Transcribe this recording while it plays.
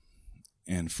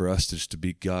and for us just to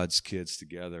be God's kids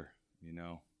together.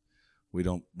 We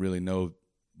don't really know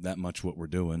that much what we're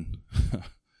doing.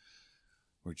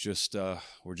 We're just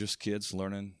kids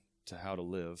learning how to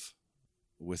live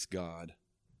with God.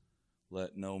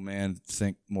 Let no man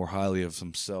think more highly of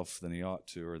himself than he ought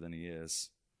to or than he is.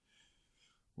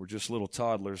 We're just little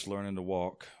toddlers learning to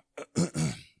walk.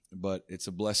 But it's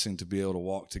a blessing to be able to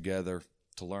walk together,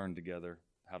 to learn together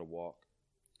how to walk.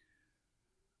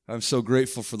 I'm so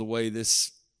grateful for the way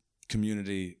this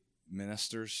community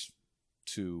ministers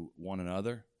to one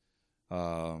another.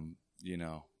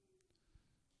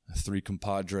 Three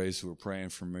compadres who were praying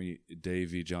for me,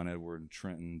 Davey, John Edward, and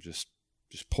Trenton, just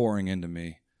pouring into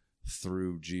me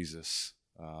through Jesus.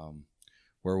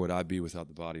 Where would I be without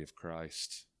the body of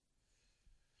Christ?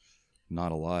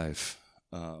 Not alive.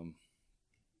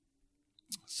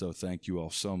 So thank you all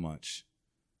so much.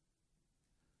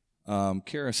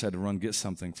 Karis had to run get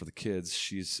something for the kids.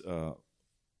 She's going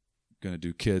to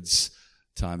do kids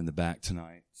time in the back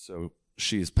tonight. So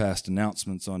she has passed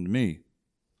announcements on to me.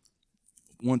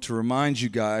 Want to remind you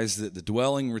guys that the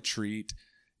Dwelling Retreat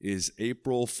is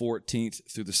April 14th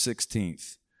through the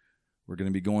 16th. We're going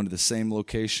to be going to the same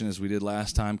location as we did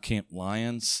last time, Camp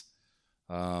Lyons.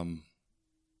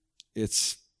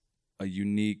 It's a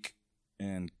unique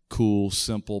and cool,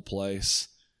 simple place.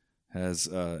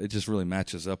 It just really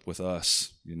matches up with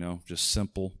us, just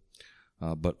simple,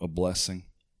 but a blessing.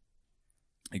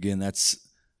 Again, that's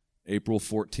April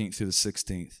 14th through the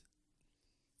 16th.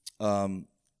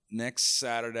 Next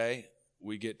Saturday,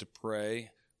 we get to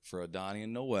pray for Adani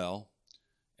and Noel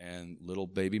and little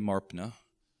baby Marpna.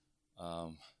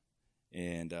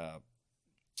 And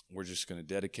we're just going to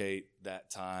dedicate that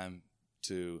time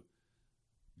to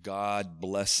God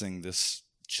blessing this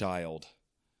child.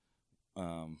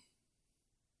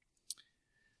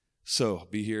 So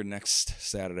be here next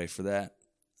Saturday for that.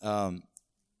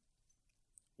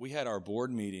 We had our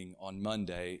board meeting on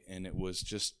Monday, and it was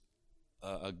just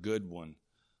a good one.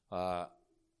 I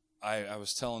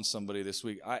was telling somebody this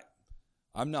week,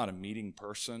 I'm not a meeting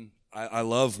person. I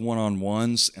love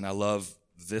one-on-ones, and I love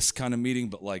this kind of meeting,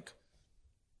 but like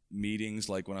meetings,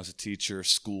 like when I was a teacher,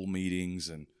 school meetings,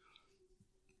 and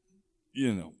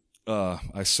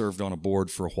I served on a board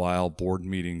for a while, board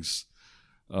meetings.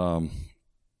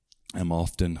 I'm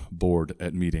often bored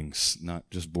at meetings, not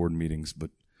just board meetings, but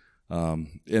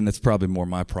and it's probably more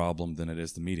my problem than it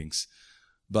is the meetings.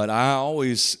 But I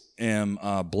always am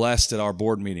blessed at our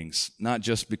board meetings, not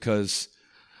just because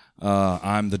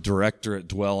I'm the director at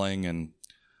Dwelling and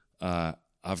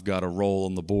I've got a role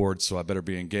on the board, so I better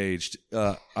be engaged.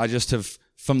 I just have,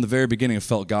 from the very beginning, have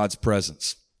felt God's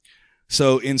presence.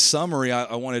 So in summary,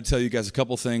 I wanted to tell you guys a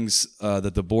couple things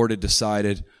that the board had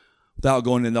decided. Without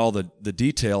going into all the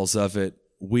details of it,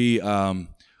 we,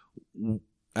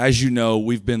 as you know,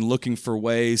 we've been looking for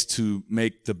ways to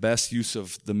make the best use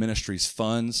of the ministry's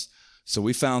funds. So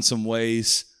we found some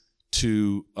ways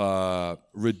to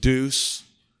reduce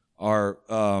our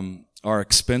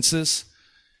expenses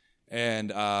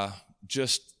and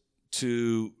just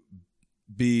to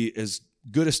be as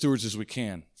good a stewards as we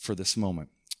can for this moment.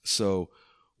 So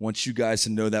want you guys to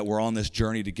know that we're on this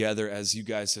journey together, as you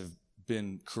guys have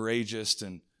been courageous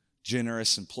and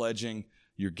generous and pledging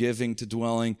your giving to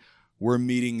Dwelling. We're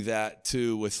meeting that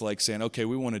too with saying, okay,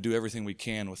 we want to do everything we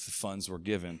can with the funds we're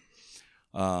given.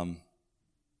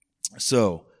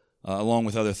 So along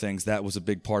with other things, that was a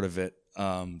big part of it,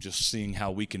 just seeing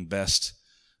how we can best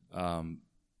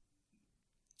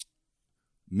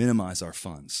minimize our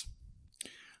funds.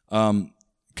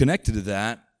 Connected to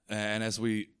that, and as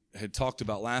we had talked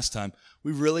about last time,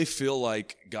 we really feel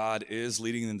like God is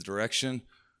leading in the direction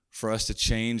for us to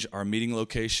change our meeting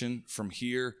location from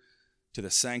here to the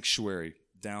sanctuary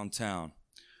downtown.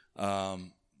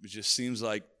 It just seems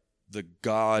like the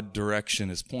God direction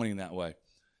is pointing that way.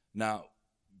 Now,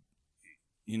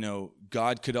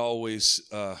 God could always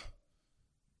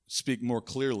speak more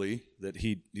clearly that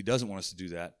He doesn't want us to do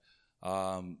that.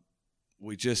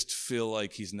 We just feel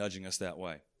like He's nudging us that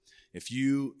way.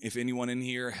 If anyone in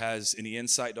here has any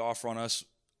insight to offer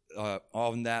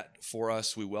on that for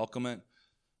us, we welcome it.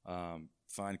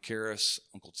 Find Karis,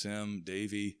 Uncle Tim,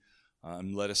 Davey,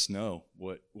 and let us know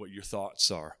what your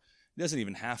thoughts are. It doesn't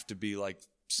even have to be like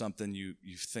something you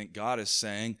think God is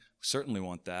saying. We certainly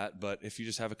want that. But if you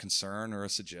just have a concern or a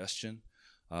suggestion,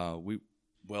 we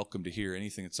welcome to hear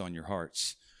anything that's on your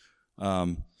hearts.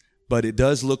 But it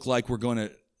does look like we're going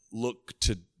to look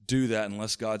to do that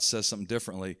unless God says something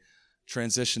differently.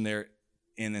 Transition there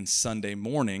in Sunday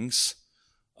mornings.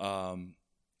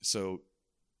 So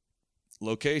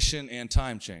location and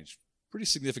time change. Pretty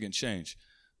significant change.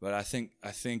 but I think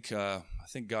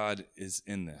God is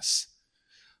in this.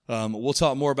 We'll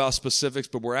talk more about specifics,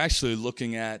 but we're actually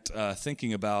looking at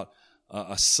thinking about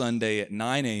a Sunday at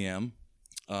 9 a.m.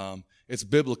 It's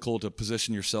biblical to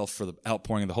position yourself for the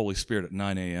outpouring of the Holy Spirit at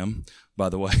 9 a.m., by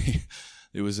the way.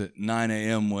 It was at 9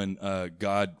 a.m. when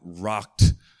God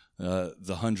rocked the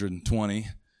 120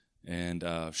 and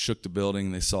shook the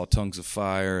building. They saw tongues of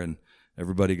fire, and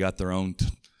everybody got their own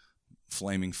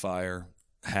flaming fire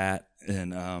hat.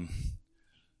 And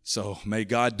so may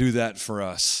God do that for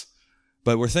us.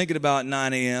 But we're thinking about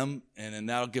 9 a.m., and then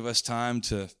that'll give us time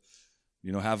to,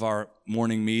 have our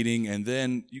morning meeting, and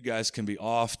then you guys can be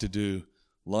off to do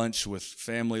lunch with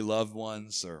family, loved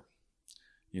ones, or,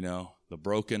 the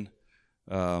broken.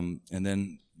 And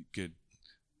then you could,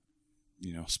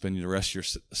 spend the rest of your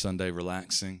Sunday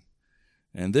relaxing.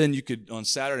 And then you could, on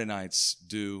Saturday nights,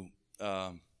 do,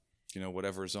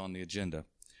 whatever is on the agenda.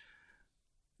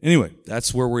 Anyway,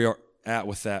 that's where we are at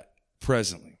with that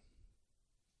presently.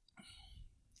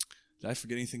 Did I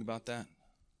forget anything about that?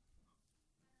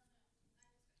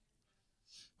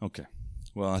 Okay.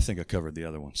 Well, I think I covered the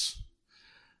other ones.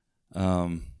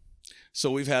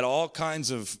 So we've had all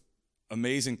kinds of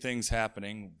amazing things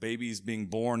happening. Babies being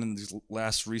born in these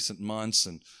last recent months,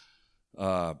 and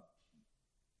a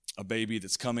baby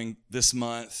that's coming this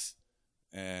month.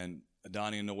 And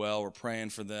Donnie and Noelle, we're praying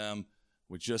for them.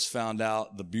 We just found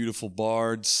out the beautiful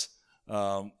Bards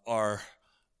are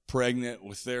pregnant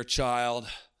with their child.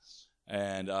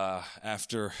 And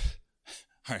after,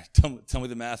 all right, tell me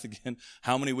the math again.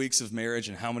 How many weeks of marriage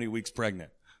and how many weeks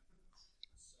pregnant?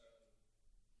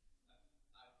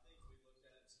 I think we looked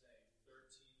at it today.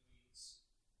 13 weeks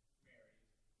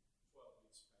married, 12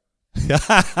 weeks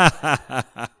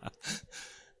pregnant.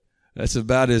 That's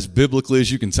about as biblically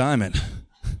as you can time it.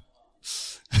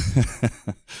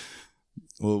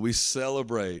 Well, we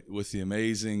celebrate with the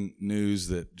amazing news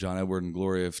that John Edward and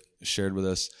Gloria have shared with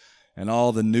us, and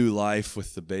all the new life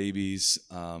with the babies,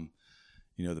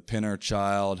 the Pinner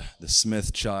child, the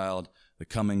Smith child, the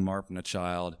coming Marpna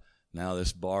child, now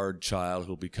this Bard child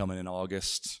who'll be coming in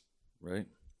August, right?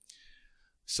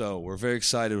 So we're very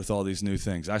excited with all these new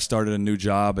things. I started a new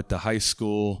job at the high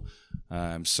school.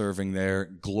 I'm serving there.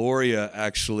 Gloria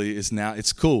actually is now,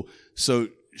 it's cool. So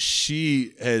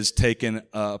she has taken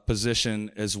a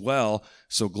position as well.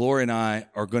 So Gloria and I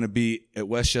are going to be at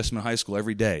West Jessamine High School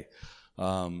every day.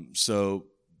 So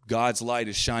God's light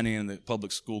is shining in the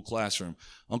public school classroom.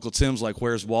 Uncle Tim's like,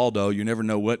 where's Waldo? You never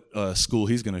know what school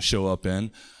he's going to show up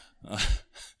in.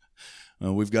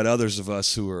 We've got others of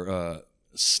us who are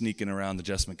sneaking around the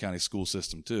Jessamine County school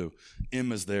system too.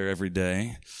 Emma's there every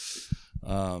day.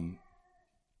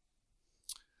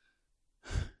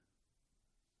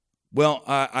 Well,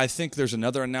 I think there's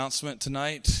another announcement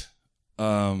tonight.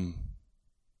 Someone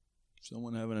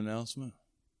have an announcement?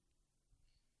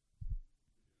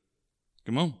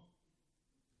 Come on.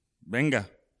 Venga. I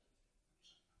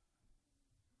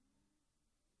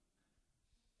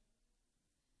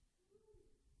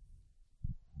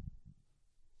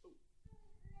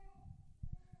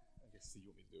guess you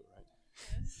want me to do it,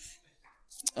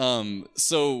 right?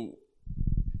 So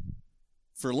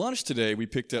for lunch today, we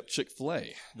picked up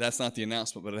Chick-fil-A. That's not the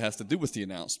announcement, but it has to do with the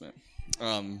announcement.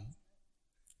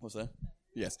 What's that?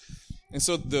 Yes. And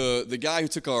so the guy who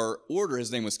took our order,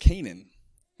 his name was Canaan.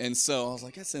 And so I was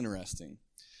like, that's interesting.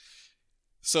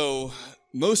 So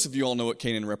most of you all know what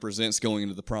Canaan represents going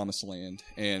into the promised land.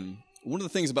 And one of the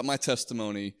things about my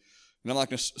testimony, and I'm not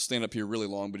going to stand up here really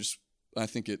long, but just I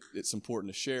think it's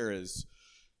important to share is,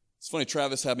 it's funny,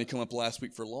 Travis had me come up last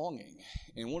week for longing.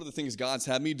 And one of the things God's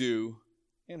had me do,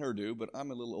 and her do, but I'm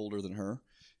a little older than her.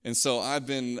 And so I've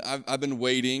been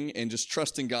waiting and just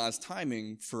trusting God's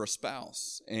timing for a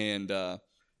spouse. And,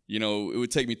 it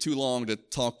would take me too long to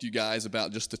talk to you guys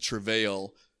about just the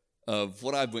travail of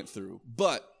what I've went through.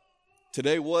 But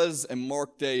today was a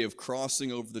marked day of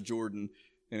crossing over the Jordan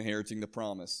and inheriting the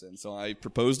promise. And so I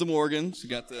proposed to Morgan. She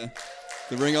got the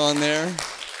ring on there.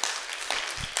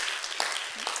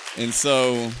 And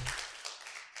so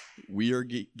we are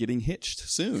getting hitched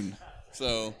soon.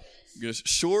 So just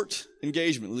short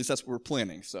engagement. At least that's what we're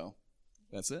planning. So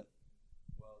that's it.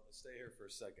 Well, let's stay here for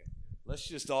a second. Let's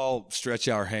just all stretch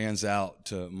our hands out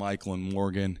to Michael and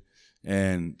Morgan.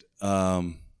 And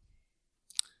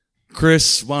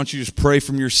Chris, why don't you just pray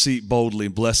from your seat boldly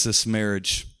and bless this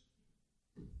marriage.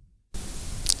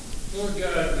 Lord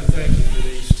God, we thank you for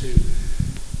these two.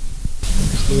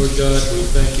 Lord God, we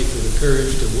thank you for the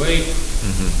courage to wait.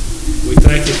 Mm-hmm. We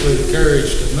thank you for the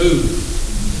courage to move.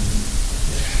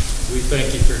 We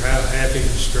thank you for how happy and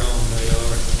strong they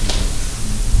are.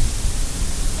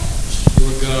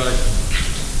 Lord God,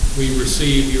 we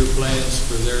receive your plans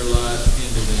for their life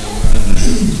into them right now.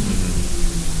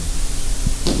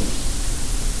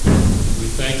 We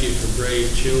thank you for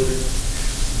brave children.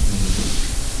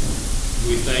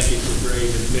 We thank you for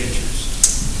brave adventures.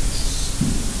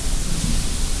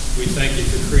 We thank you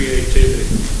for creativity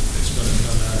that's going to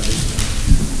come out of this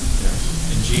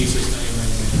thing. In Jesus' name,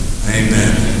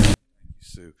 amen. Amen.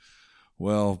 Sue.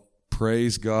 Well,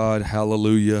 praise God,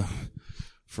 hallelujah,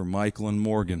 for Michael and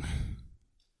Morgan.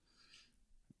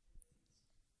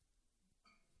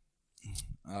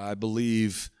 I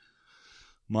believe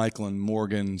Michael and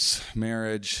Morgan's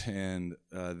marriage and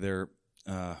their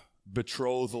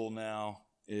betrothal now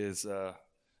is, and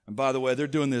by the way, they're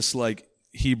doing this like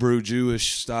Hebrew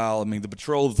Jewish style. I mean, the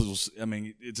betrothals,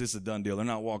 it's just a done deal. They're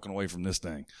not walking away from this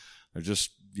thing. They're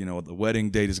just, the wedding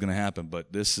date is going to happen,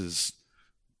 but this is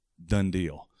done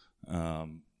deal.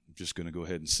 I'm just going to go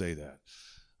ahead and say that.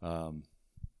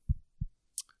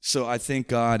 So I think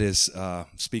God is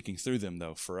speaking through them,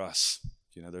 though, for us.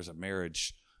 There's a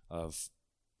marriage of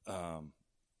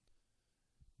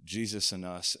Jesus and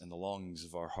us and the longings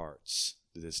of our hearts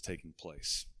that is taking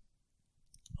place.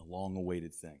 A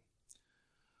long-awaited thing.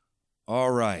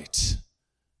 All right.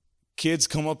 Kids,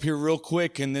 come up here real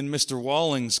quick, and then Mr.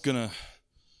 Walling's going to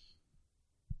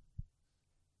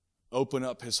open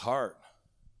up his heart.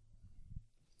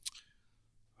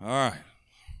 All right.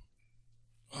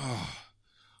 Oh,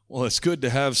 well, it's good to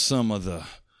have some of the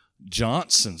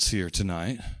Johnsons here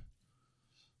tonight.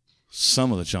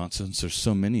 Some of the Johnsons. There's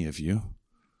so many of you.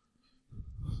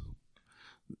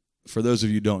 For those of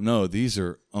you who don't know, these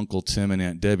are Uncle Tim and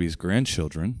Aunt Debbie's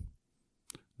grandchildren,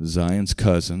 Zion's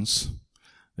cousins.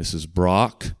 This is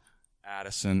Brock,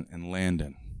 Addison, and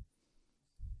Landon.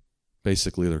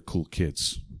 Basically, they're cool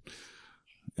kids.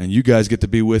 And you guys get to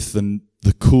be with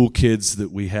the cool kids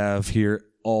that we have here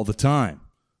all the time.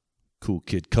 Cool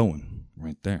kid Cohen,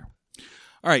 right there.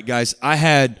 All right, guys, I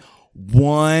had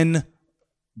one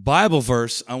Bible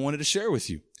verse I wanted to share with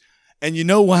you. And you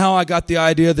know how I got the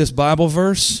idea of this Bible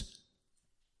verse?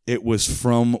 It was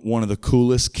from one of the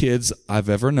coolest kids I've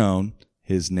ever known.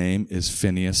 His name is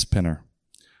Phineas Penner.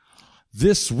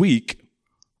 This week,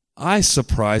 I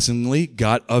surprisingly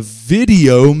got a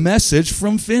video message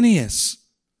from Phineas.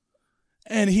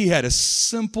 And he had a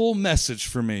simple message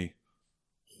for me.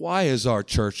 Why is our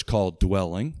church called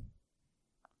Dwelling?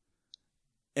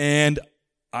 And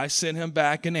I sent him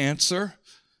back an answer.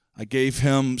 I gave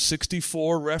him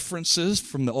 64 references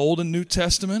from the Old and New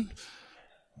Testament.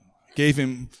 Gave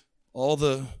him all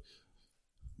the...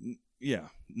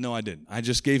 No, I didn't. I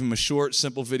just gave him a short,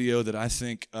 simple video that I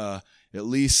think at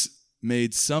least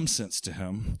made some sense to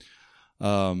him.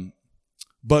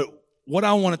 But what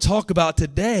I want to talk about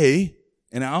today,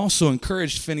 and I also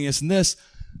encouraged Phineas in this,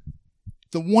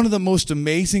 one of the most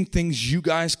amazing things you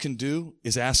guys can do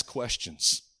is ask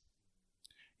questions.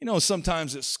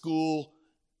 Sometimes at school,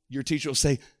 your teacher will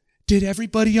say, "Did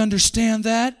everybody understand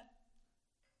that?"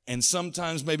 And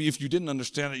sometimes maybe if you didn't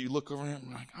understand it, you look over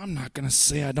and like, "I'm not going to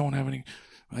say I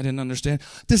didn't understand.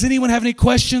 Does anyone have any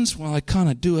questions?" Well, I kind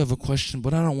of do have a question,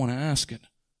 but I don't want to ask it.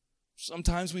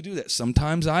 Sometimes we do that.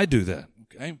 Sometimes I do that,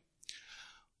 okay?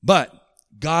 But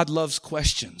God loves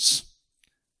questions.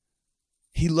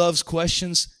 He loves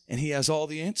questions, and He has all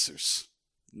the answers.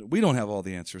 We don't have all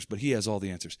the answers, but He has all the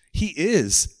answers. He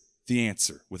is the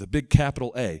answer with a big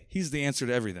capital A. He's the answer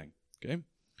to everything, okay?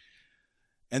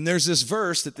 And there's this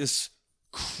verse that this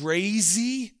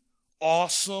crazy,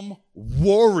 awesome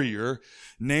warrior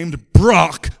named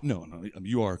Brock, no,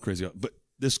 you are crazy, but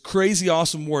this crazy,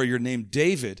 awesome warrior named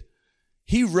David,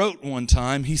 he wrote one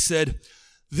time, he said,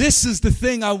 "This is the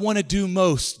thing I want to do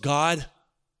most, God.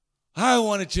 I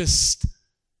want to just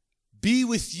be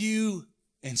with you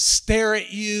and stare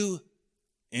at you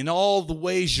in all the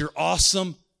ways you're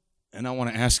awesome, and I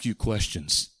want to ask you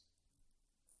questions."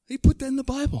 He put that in the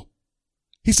Bible.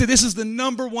 He said, this is the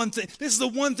number one thing. This is the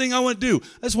one thing I want to do.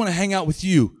 I just want to hang out with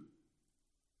you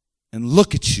and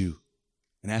look at you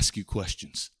and ask you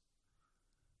questions.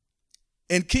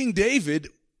 And King David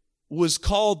was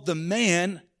called the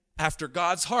man after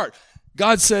God's heart.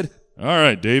 God said, "All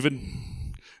right, David,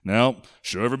 now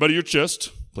show everybody your chest."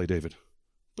 Play David.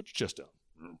 Put your chest out.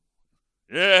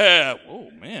 Yeah. Oh,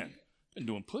 man. Been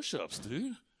doing push-ups,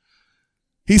 dude.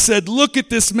 He said, "Look at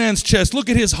this man's chest. Look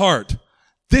at his heart.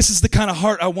 This is the kind of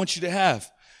heart I want you to have."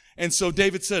 And so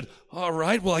David said, "All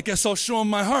right, well, I guess I'll show him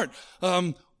my heart.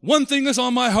 One thing is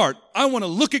on my heart. I want to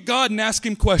look at God and ask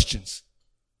Him questions."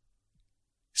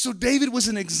 So David was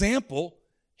an example.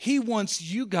 He wants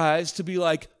you guys to be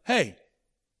like, "Hey,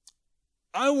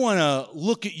 I want to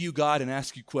look at you, God, and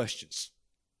ask you questions."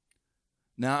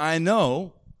 Now, I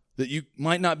know that you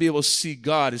might not be able to see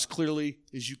God as clearly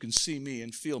as you can see me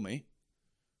and feel me,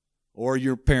 or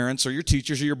your parents, or your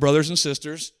teachers, or your brothers and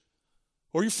sisters,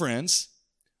 or your friends.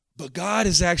 But God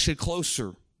is actually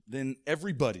closer than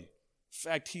everybody. In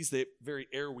fact, He's the very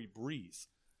air we breathe.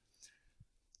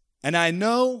 And I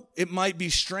know it might be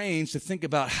strange to think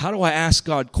about, how do I ask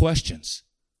God questions?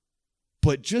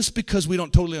 But just because we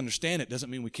don't totally understand it doesn't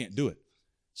mean we can't do it.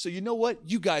 So you know what?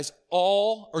 You guys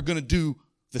all are going to do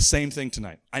the same thing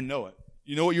tonight. I know it.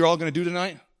 You know what you're all going to do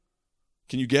tonight?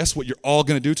 Can you guess what you're all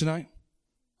going to do tonight?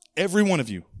 Every one of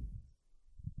you.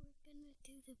 We're going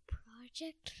to do the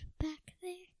project back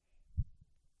there.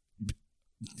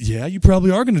 Yeah, you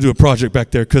probably are going to do a project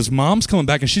back there, because Mom's coming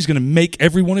back and she's going to make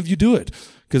every one of you do it,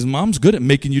 because Mom's good at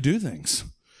making you do things.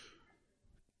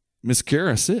 Miss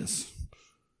Karis is.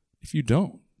 If you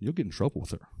don't, you'll get in trouble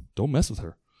with her. Don't mess with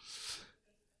her.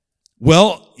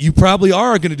 Well, you probably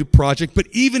are going to do a project, but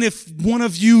even if one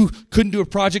of you couldn't do a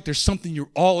project, there's something you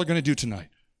all are going to do tonight.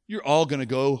 You're all going to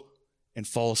go and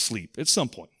fall asleep at some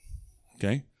point,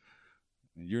 okay?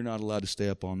 And you're not allowed to stay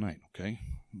up all night, okay?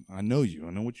 I know you.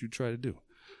 I know what you try to do.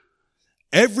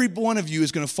 Every one of you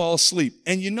is going to fall asleep.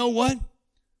 And you know what?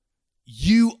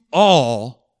 You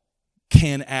all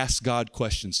can ask God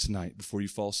questions tonight before you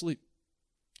fall asleep.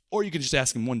 Or you can just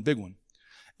ask Him one big one.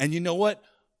 And you know what?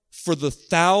 For the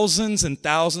thousands and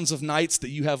thousands of nights that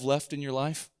you have left in your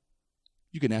life,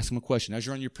 you can ask Him a question. As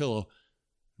you're on your pillow,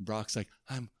 Brock's like,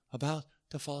 I'm about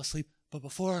to fall asleep, but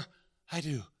before I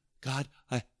do, God,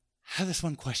 I have this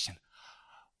one question.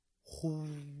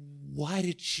 Why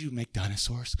did you make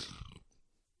dinosaurs?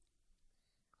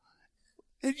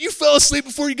 And you fell asleep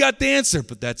before you got the answer,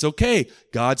 but that's okay.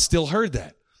 God still heard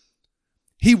that.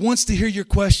 He wants to hear your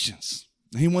questions.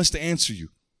 He wants to answer you.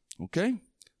 Okay?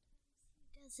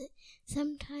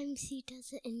 Sometimes He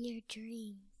does it in your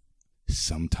dreams.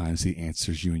 Sometimes He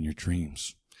answers you in your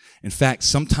dreams. In fact,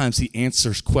 sometimes He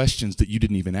answers questions that you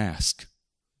didn't even ask.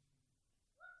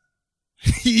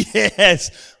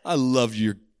 Yes! I love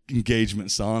your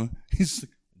engagement song. He's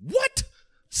like, what?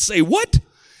 Say what?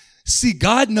 See,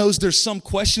 God knows there's some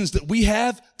questions that we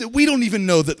have that we don't even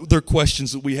know that they're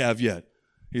questions that we have yet.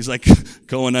 He's like,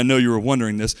 Cohen, I know you were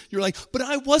wondering this. You're like, but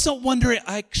I wasn't wondering.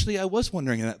 Actually, I was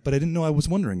wondering that, but I didn't know I was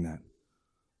wondering that.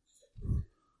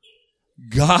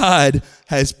 God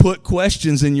has put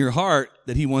questions in your heart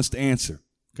that He wants to answer.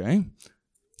 Okay?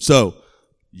 So,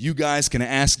 you guys can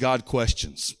ask God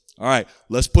questions. All right,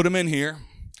 let's put them in here.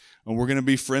 And we're going to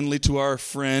be friendly to our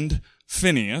friend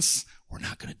Phineas. We're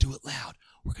not going to do it loud.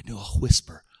 We're going to do a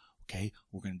whisper. Okay?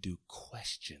 We're going to do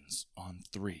questions on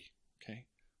 3. Okay?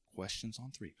 Questions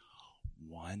on 3.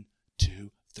 1,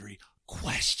 2, 3.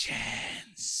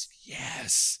 Questions.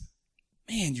 Yes.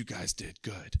 Man, you guys did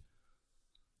good.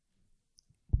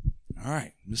 All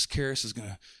right. Miss Karis is going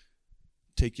to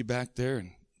take you back there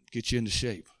and get you into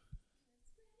shape.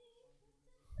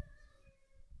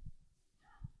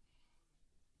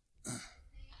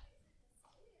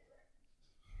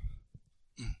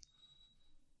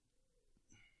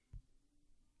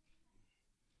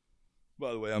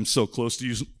 By the way, I'm so close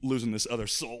to losing this other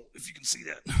soul, if you can see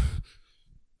that.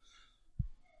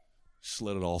 Just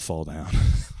let it all fall down.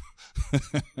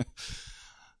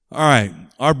 All right,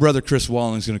 our brother Chris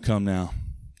Walling is going to come now.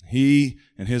 He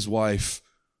and his wife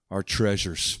are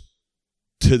treasures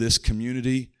to this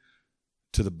community,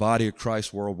 to the body of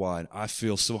Christ worldwide. I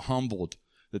feel so humbled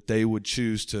that they would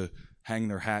choose to hang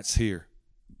their hats here.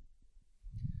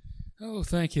 Oh,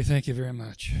 thank you very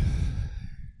much.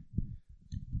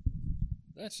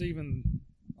 That's even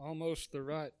almost the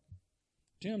right.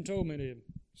 Tim told me to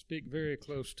speak very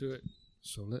close to it,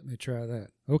 so let me try that.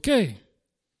 Okay.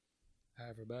 Hi,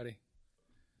 everybody.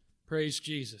 Praise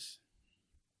Jesus.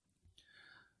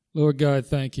 Lord God,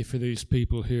 thank you for these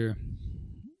people here.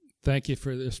 Thank you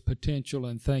for this potential,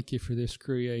 and thank you for this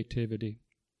creativity.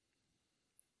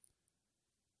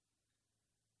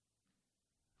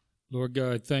 Lord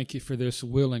God, thank you for this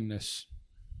willingness.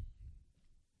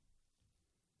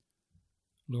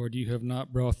 Lord, you have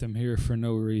not brought them here for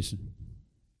no reason.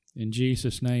 In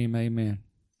Jesus' name, amen.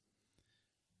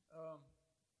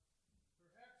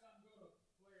 Perhaps I'm going to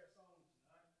play a song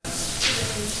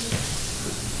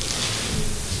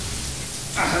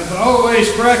tonight. I have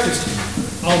always practiced,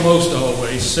 almost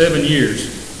always, 7 years,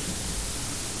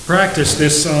 practiced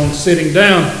this song sitting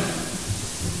down.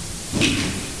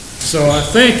 So I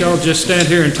think I'll just stand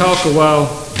here and talk a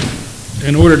while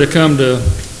in order to come to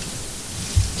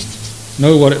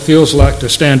know what it feels like to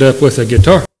stand up with a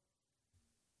guitar.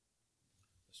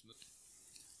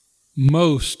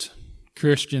 Most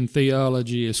Christian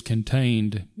theology is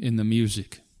contained in the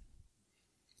music.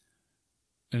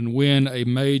 and when a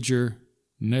major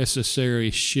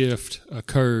necessary shift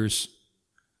occurs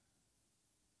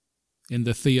in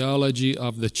the theology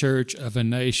of the church of a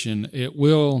nation, it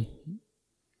will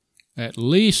at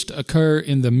least occur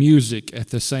in the music at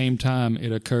the same time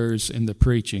it occurs in the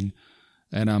preaching.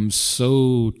 And I'm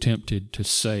so tempted to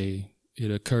say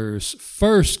it occurs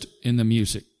first in the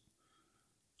music.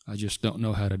 I just don't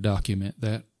know how to document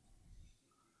that.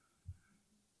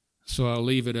 So I'll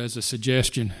leave it as a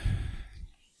suggestion.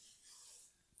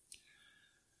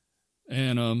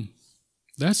 And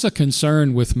that's a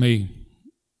concern with me,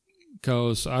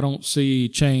 because I don't see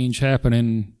change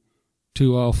happening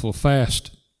too awful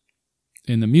fast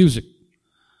in the music.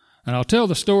 And I'll tell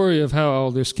the story of how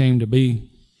all this came to be.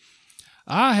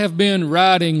 I have been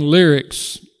writing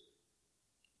lyrics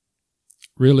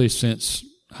really since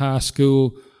high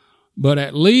school, but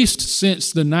at least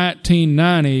since the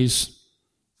 1990s,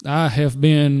 I have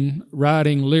been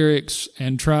writing lyrics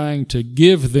and trying to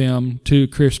give them to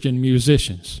Christian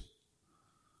musicians.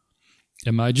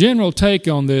 And my general take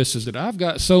on this is that I've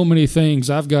got so many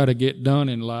things I've got to get done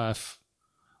in life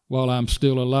while I'm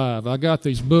still alive. I got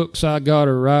these books I got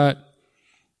to write.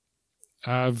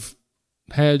 I've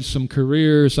had some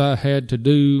careers I had to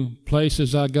do,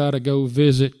 places I got to go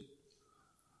visit.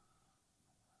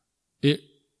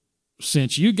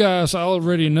 Since you guys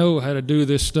already know how to do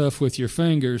this stuff with your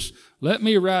fingers, let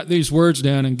me write these words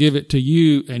down and give it to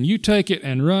you, and you take it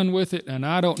and run with it, and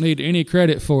I don't need any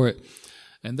credit for it.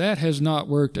 And that has not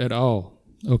worked at all,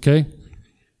 okay?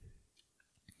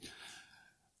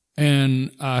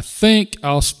 And I think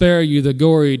I'll spare you the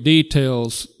gory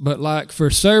details, but like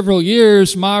for several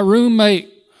years, my roommate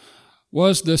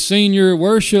was the senior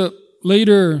worship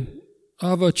leader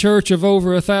of a church of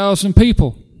over 1,000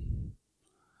 people.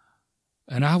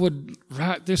 And I would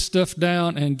write this stuff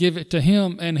down and give it to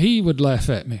him, and he would laugh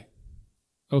at me.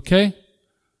 Okay?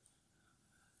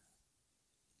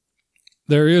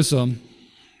 There is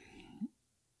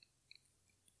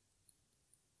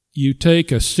you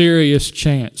take a serious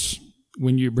chance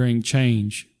when you bring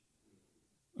change,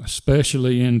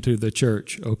 especially into the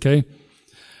church, okay?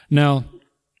 Now,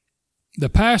 the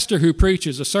pastor who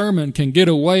preaches a sermon can get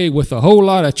away with a whole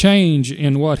lot of change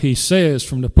in what he says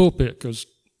from the pulpit, because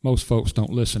most folks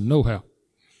don't listen nohow.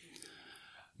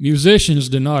 Musicians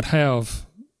do not have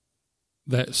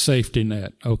that safety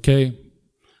net, okay?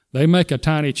 They make a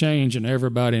tiny change and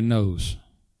everybody knows,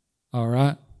 all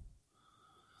right?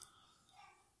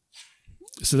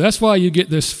 So that's why you get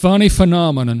this funny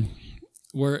phenomenon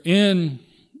where in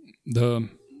the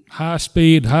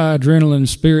high-speed, high-adrenaline,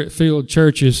 spirit-filled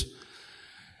churches,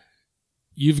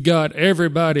 you've got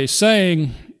everybody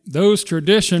saying, those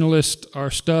traditionalists are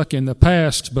stuck in the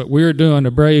past, but we're doing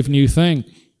a brave new thing.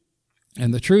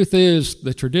 And the truth is,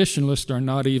 the traditionalists are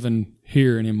not even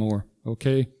here anymore,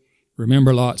 okay?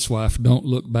 Remember Lot's wife, don't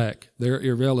look back. They're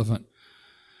irrelevant.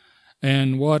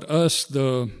 And what us,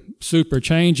 the super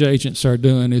change agents, are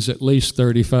doing is at least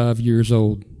 35 years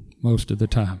old most of the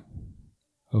time,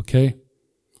 okay?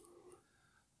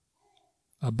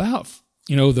 About,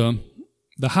 the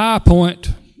high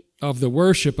point of the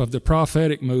worship of the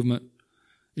prophetic movement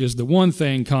is the One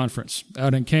Thing Conference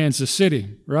out in Kansas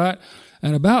City, right?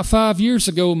 And about 5 years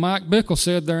ago, Mike Bickle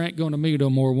said there ain't going to be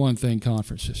no more One Thing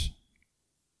conferences.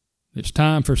 It's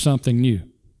time for something new.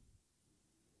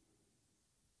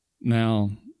 Now,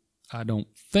 I don't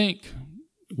think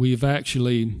we've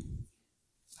actually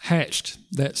hatched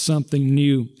that something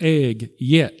new egg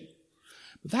yet.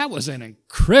 But that was an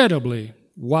incredibly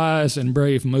wise and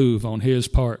brave move on his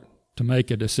part to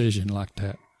make a decision like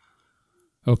that.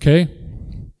 Okay?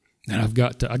 And I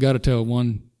got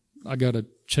to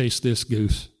chase this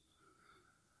goose.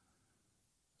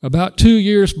 About 2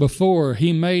 years before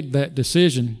he made that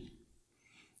decision,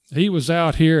 he was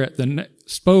out here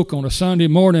spoke on a Sunday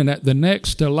morning at the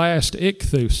next to last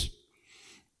Ichthus.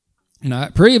 Now,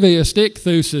 at previous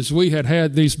Ichthuses, we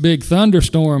had these big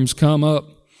thunderstorms come up,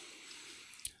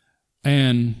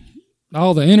 and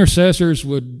all the intercessors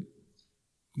would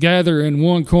gather in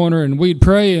one corner and we'd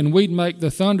pray and we'd make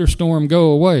the thunderstorm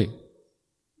go away.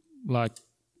 Like,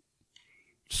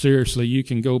 seriously, you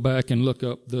can go back and look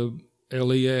up the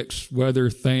LEX weather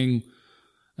thing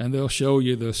and they'll show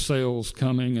you the sails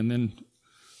coming and then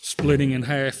splitting in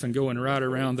half and going right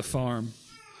around the farm.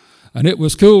 And it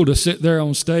was cool to sit there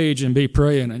on stage and be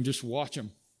praying and just watch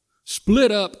them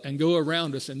split up and go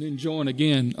around us and then join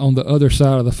again on the other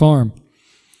side of the farm.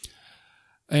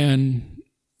 And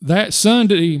that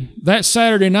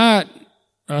Saturday night,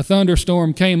 a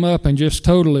thunderstorm came up and just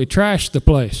totally trashed the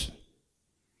place.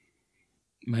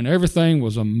 I mean, everything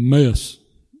was a mess.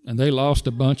 And they lost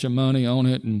a bunch of money on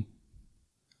it. And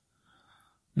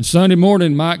And Sunday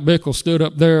morning, Mike Bickle stood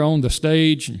up there on the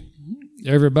stage. And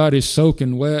everybody's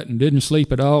soaking wet and didn't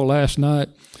sleep at all last night.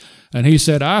 And he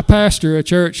said, I pastor a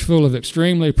church full of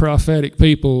extremely prophetic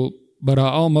people, but I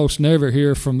almost never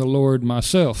hear from the Lord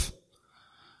myself.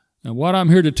 And what I'm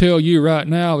here to tell you right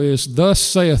now is, thus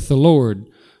saith the Lord.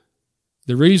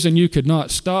 The reason you could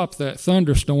not stop that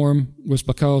thunderstorm was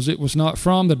because it was not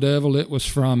from the devil, it was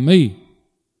from me.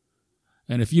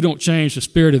 And if you don't change the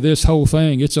spirit of this whole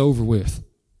thing, it's over with.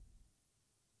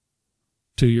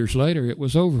 2 years later, it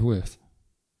was over with.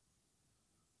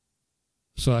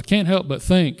 So I can't help but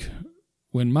think,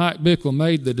 when Mike Bickle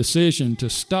made the decision to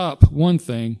stop one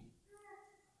thing,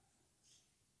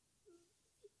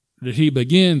 that he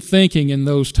began thinking in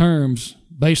those terms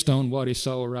based on what he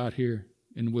saw right here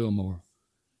in Wilmore.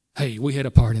 Hey, we had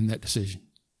a part in that decision.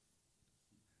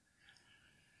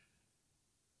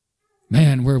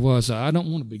 Man, where was I? I don't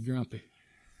want to be grumpy.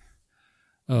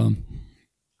 I'm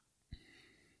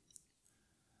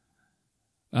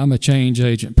a change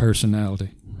agent personality,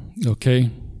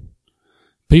 okay?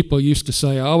 People used to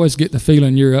say, I always get the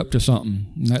feeling you're up to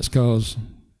something, and that's because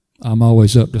I'm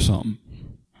always up to something.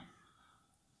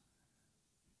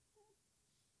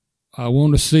 I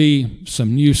want to see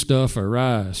some new stuff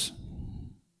arise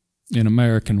in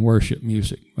American worship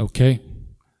music, okay?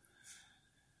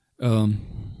 How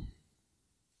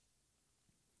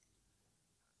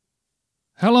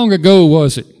long ago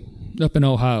was it up in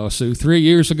Ohio, Sue? 3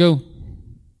 years ago?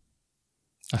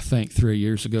 I think 3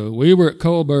 years ago. We were at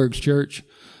Kohlberg's church.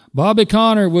 Bobby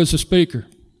Conner was the speaker.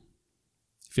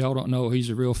 If y'all don't know, he's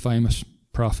a real famous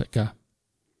prophet guy.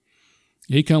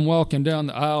 He come walking down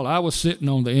the aisle. I was sitting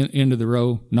on the end of the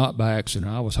row, not by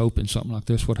accident. I was hoping something like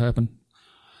this would happen.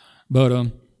 But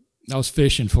I was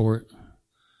fishing for it.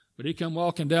 But he come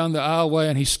walking down the aisleway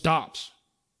and he stops.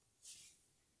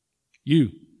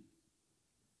 You.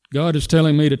 God is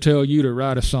telling me to tell you to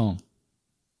write a song.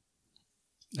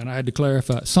 And I had to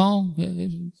clarify,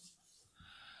 song?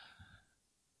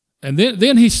 And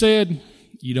then he said,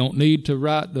 you don't need to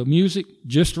write the music,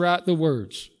 just write the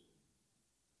words.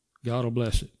 God will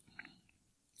bless it.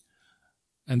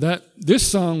 And this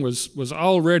song was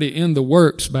already in the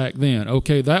works back then.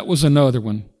 Okay, that was another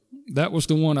one. That was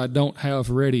the one I don't have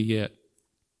ready yet.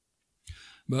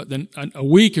 But then a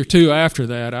week or two after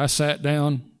that, I sat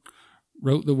down,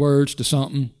 wrote the words to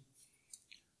something.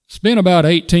 Spent about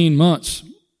 18 months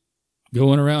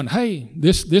going around, hey,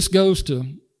 this goes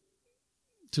to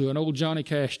an old Johnny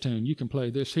Cash tune. You can play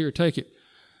this. Here, take it.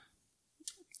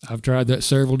 I've tried that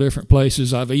several different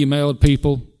places. I've emailed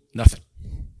people. Nothing.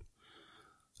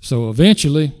 So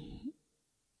eventually,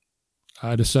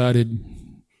 I decided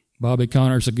Bobby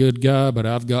Conner's a good guy, but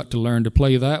I've got to learn to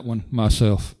play that one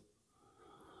myself.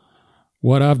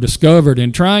 What I've discovered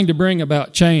in trying to bring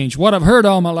about change, what I've heard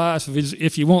all my life is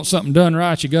if you want something done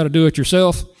right, you got to do it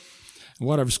yourself.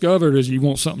 What I've discovered is you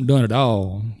want something done at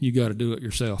all, you got to do it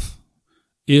yourself.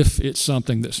 If it's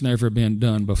something that's never been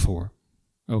done before.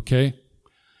 Okay?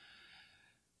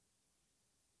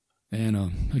 And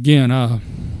again, I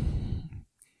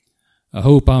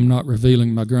hope I'm not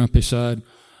revealing my grumpy side.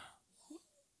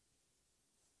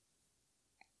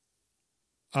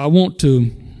 What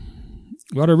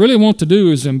I really want to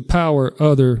do is empower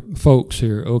other folks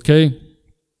here, okay?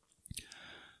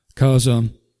 Because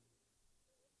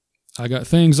I got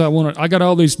things I got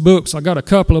all these books. I got a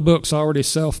couple of books already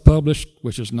self-published,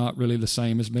 which is not really the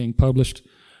same as being published.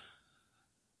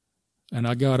 And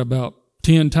I got about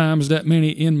 10 times that many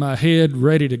in my head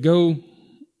ready to go.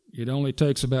 It only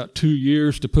takes about 2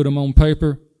 years to put them on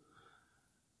paper.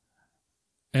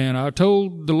 And I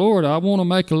told the Lord, I want to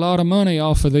make a lot of money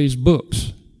off of these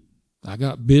books. I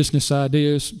got business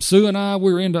ideas. Sue and I,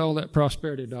 we're into all that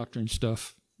prosperity doctrine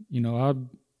stuff. You know, I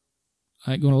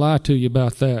ain't going to lie to you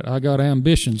about that. I got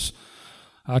ambitions.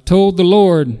 I told the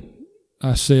Lord,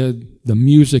 I said, the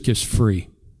music is free.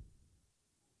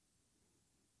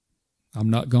 I'm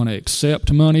not going to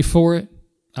accept money for it.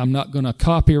 I'm not going to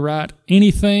copyright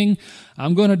anything.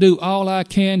 I'm going to do all I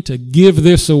can to give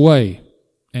this away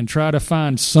and try to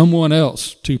find someone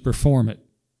else to perform it.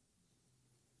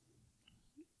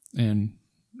 And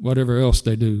whatever else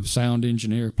they do, sound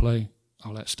engineer, play,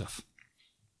 all that stuff.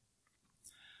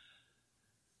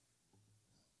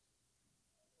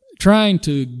 Trying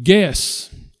to guess,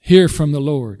 hear from the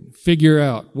Lord, figure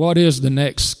out what is the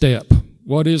next step,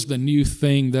 what is the new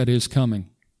thing that is coming.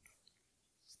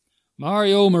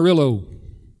 Mario Murillo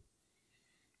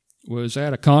was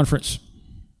at a conference,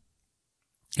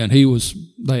 and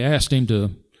they asked him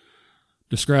to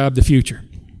describe the future.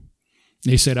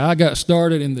 He said, I got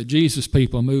started in the Jesus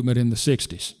People movement in the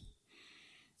 60s.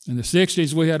 In the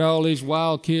 60s, we had all these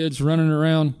wild kids running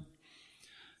around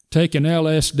taking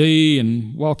LSD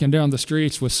and walking down the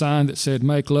streets with signs that said,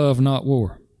 "Make love, not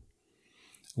war."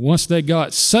 Once they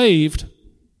got saved,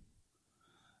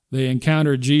 they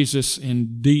encountered Jesus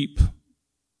in deep,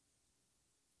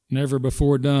 never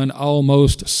before done,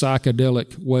 almost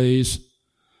psychedelic ways,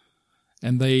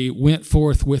 and they went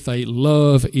forth with a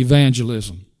love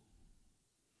evangelism.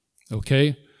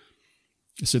 Okay?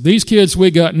 So these kids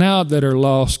we got now that are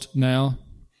lost now,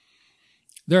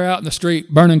 they're out in the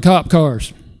street burning cop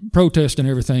cars, protesting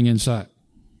everything in sight.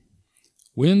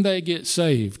 When they get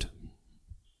saved,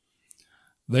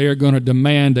 they are going to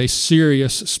demand a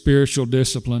serious spiritual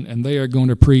discipline, and they are going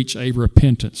to preach a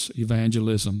repentance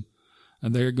evangelism,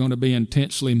 and they are going to be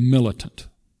intensely militant.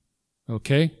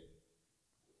 Okay?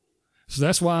 So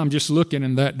that's why I'm just looking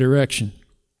in that direction.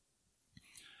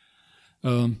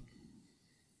 You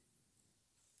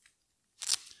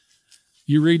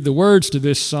read the words to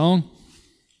this song,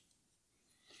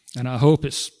 and I hope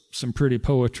it's some pretty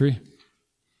poetry.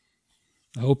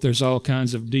 I hope there's all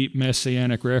kinds of deep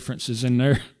messianic references in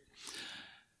there.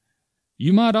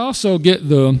 You might also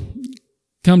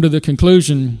come to the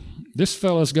conclusion, this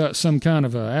fellow's got some kind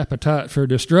of an appetite for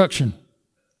destruction.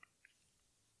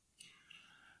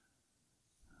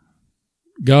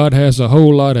 God has a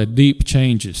whole lot of deep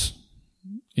changes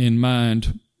in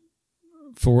mind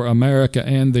for America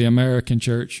and the American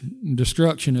church.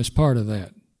 Destruction is part of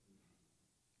that.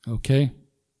 Okay?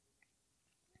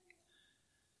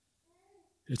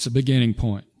 It's a beginning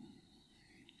point.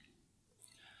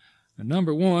 And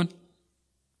number one,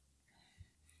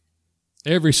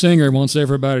 every singer wants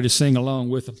everybody to sing along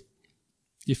with them.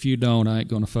 If you don't, I ain't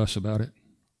going to fuss about it.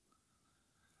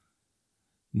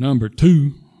 Number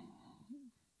two,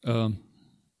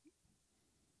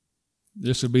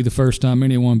 this would be the first time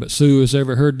anyone but Sue has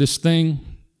ever heard this thing.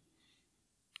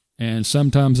 And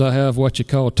sometimes I have what you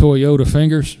call Toyota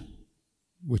fingers,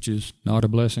 which is not a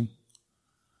blessing.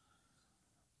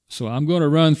 So I'm going to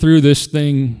run through this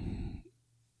thing,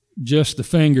 just the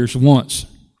fingers, once.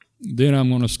 Then I'm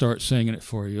going to start singing it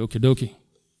for you. Okie dokie.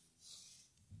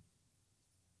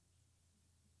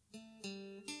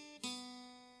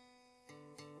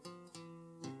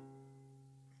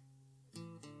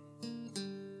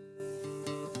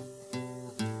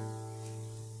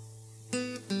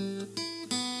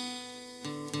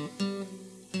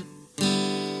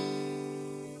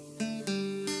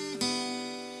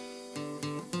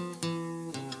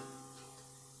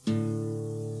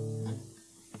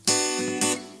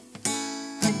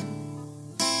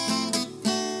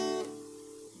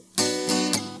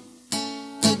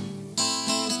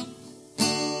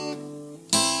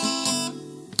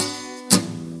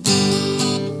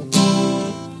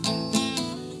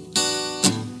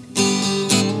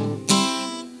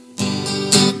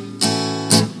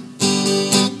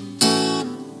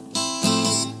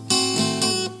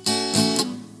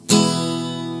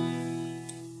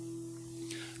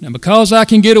 And because I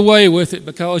can get away with it,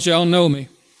 because y'all know me,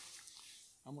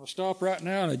 I'm going to stop right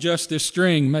now and adjust this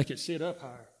string, make it sit up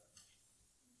higher.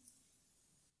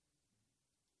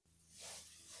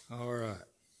 All right.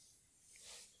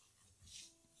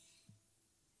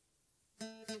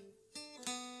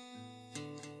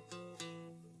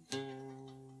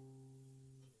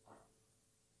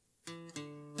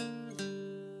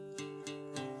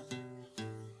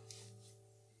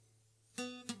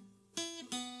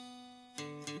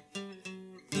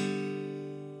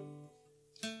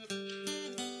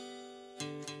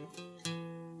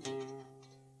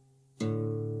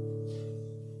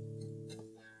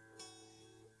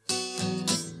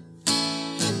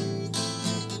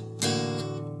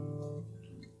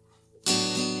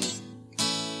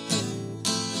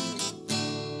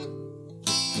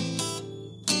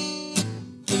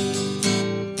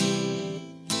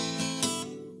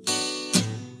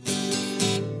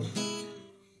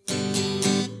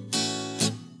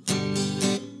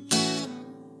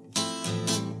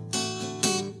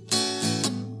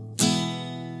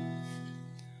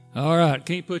 All right,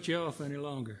 can't put you off any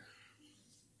longer.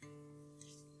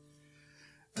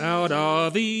 Out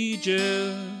of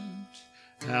Egypt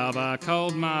have I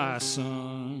called my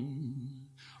son.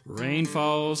 Rain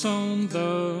falls on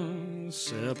the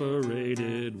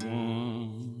separated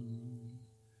one.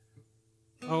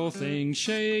 All things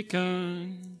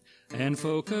shaken and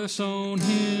focus on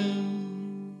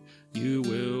him. You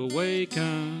will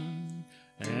waken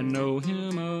and know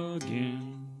him again.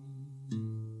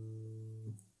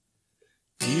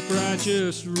 Deep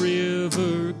righteous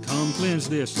river, come cleanse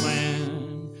this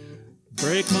land.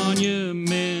 Break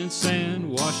monuments and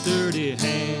wash dirty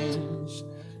hands.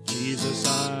 Jesus,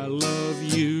 I love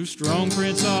you, strong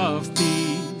Prince of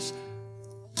Peace.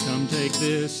 Come take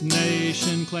this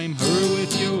nation, claim her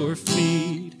with your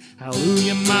feet.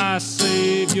 Hallelujah, my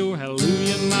Savior,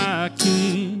 hallelujah, my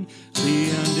King.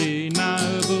 The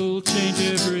undeniable change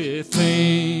everything.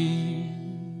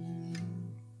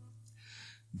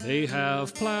 They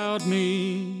have plowed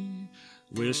me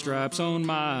with stripes on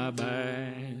my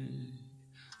back,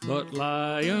 but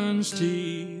lions'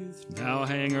 teeth now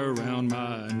hang around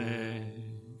my neck.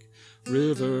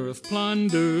 River of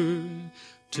plunder,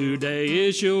 today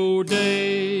is your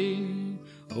day.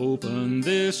 Open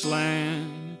this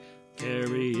land,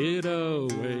 carry it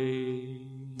away.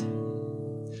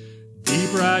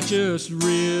 Deep righteous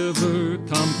river,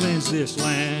 come cleanse this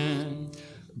land.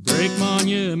 Break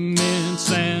monuments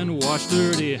and wash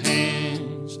dirty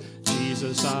hands.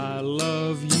 Jesus, I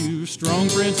love you, strong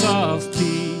Prince of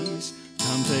Peace.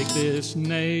 Come take this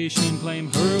nation,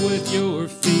 claim her with your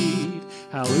feet.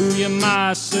 Hallelujah,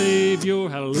 my Savior,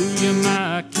 hallelujah,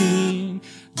 my King.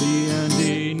 The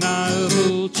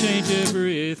undeniable change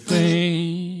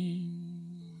everything.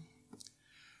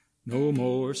 No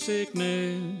more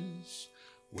sickness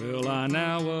will I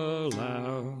now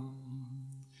allow.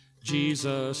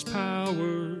 Jesus'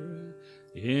 power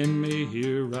in me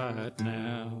here right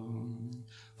now.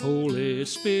 Holy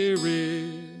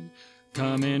Spirit,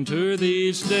 come enter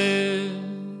these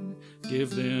dead. Give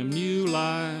them new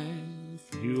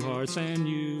life, new hearts and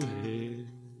new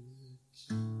heads.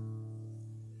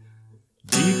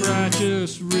 Deep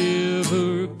righteous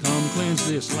river, come cleanse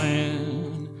this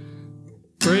land.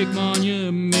 Break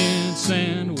monuments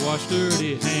and wash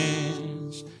dirty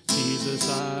hands. Jesus,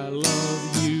 I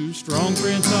love you, strong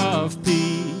Prince of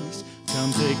Peace.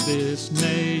 Come take this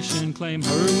nation, claim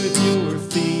her with your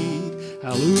feet.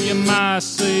 Hallelujah, my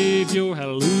Savior,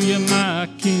 hallelujah, my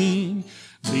King.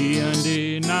 The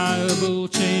undeniable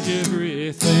change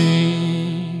everything.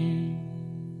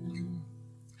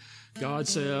 God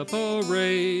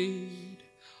separate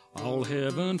all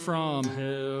heaven from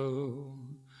hell.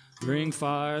 Bring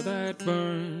fire that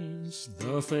burns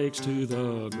the fakes to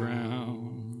the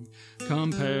ground.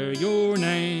 Compare your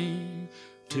name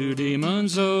to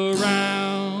demons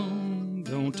around.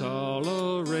 Don't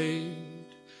tolerate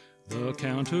the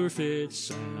counterfeit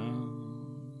sound.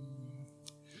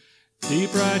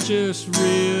 Deep righteous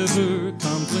river,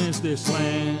 come cleanse this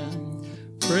land.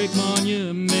 Break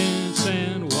monuments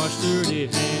and wash dirty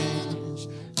hands.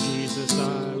 Jesus,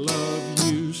 I love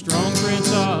you, strong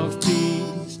Prince of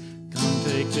Peace. Come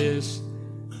take this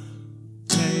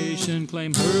nation,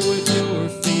 claim her with your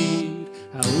feet.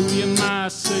 Hallelujah, my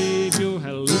Savior,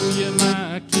 hallelujah,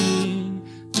 my King.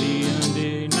 The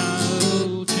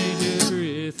undeniable change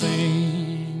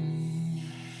everything.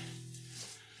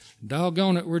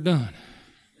 Doggone it, we're done.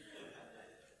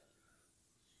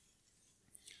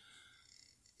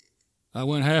 I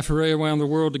went halfway around the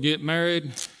world to get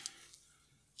married.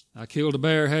 I killed a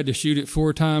bear, had to shoot it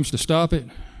 4 times to stop it.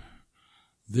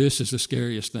 This is the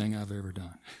scariest thing I've ever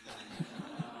done.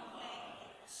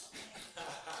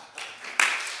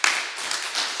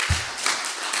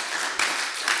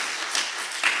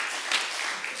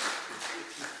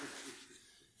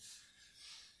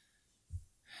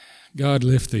 God,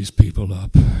 lift these people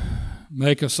up.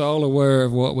 Make us all aware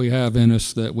of what we have in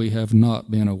us that we have not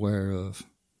been aware of.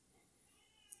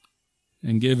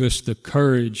 And give us the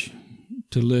courage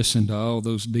to listen to all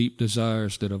those deep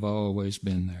desires that have always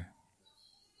been there.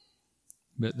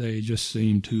 But they just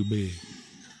seem too big.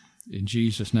 In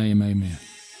Jesus' name, amen.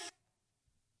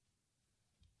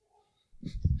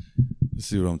 You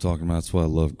see what I'm talking about? That's why I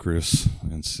love Chris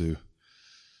and Sue.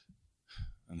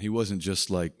 And he wasn't just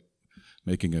like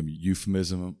making a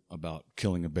euphemism about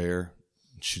killing a bear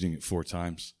and shooting it 4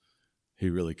 times. He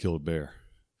really killed a bear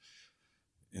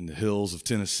in the hills of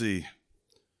Tennessee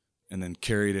and then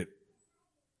carried it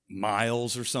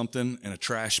miles or something in a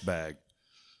trash bag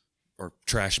or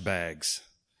trash bags,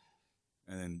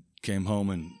 and then came home,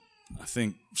 and I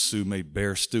think Sue made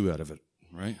bear stew out of it,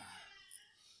 right?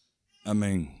 I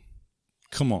mean,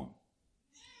 come on.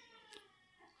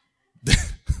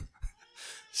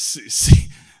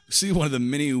 See one of the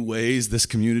many ways this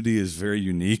community is very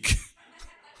unique?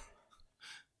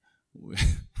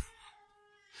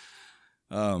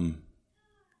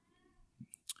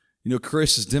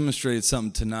 Chris has demonstrated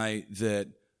something tonight that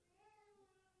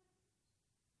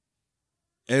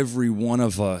every one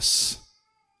of us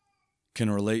can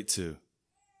relate to,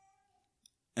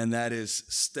 and that is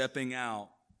stepping out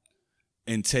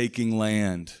and taking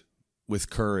land with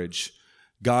courage.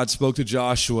 God spoke to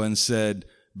Joshua and said,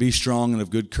 "Be strong and of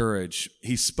good courage."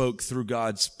 He spoke through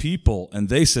God's people, and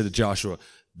they said to Joshua,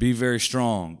 be very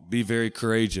strong, be very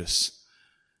courageous.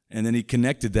 And then he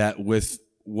connected that with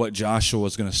what Joshua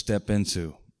was going to step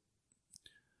into.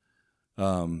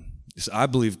 I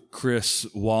believe Chris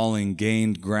Walling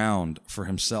gained ground for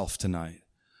himself tonight.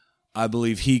 I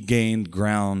believe he gained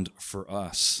ground for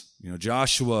us. You know,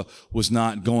 Joshua was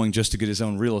not going just to get his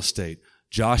own real estate.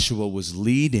 Joshua was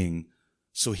leading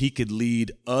so he could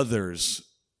lead others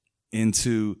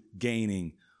into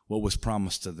gaining what was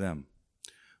promised to them.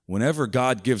 Whenever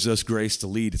God gives us grace to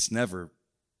lead, it's never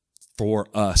for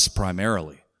us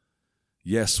primarily.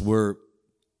 Yes, we're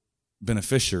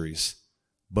beneficiaries,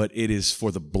 but it is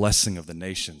for the blessing of the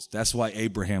nations. That's why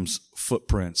Abraham's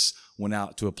footprints went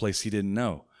out to a place he didn't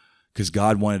know, because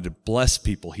God wanted to bless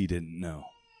people he didn't know.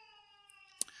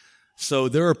 So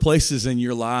there are places in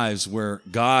your lives where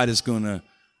God is going to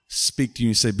speak to you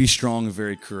and say, be strong and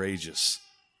very courageous.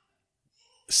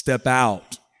 Step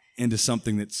out into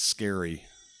something that's scary.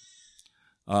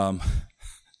 I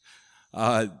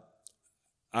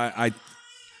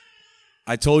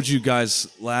told you guys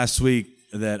last week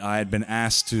that I had been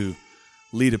asked to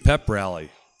lead a pep rally.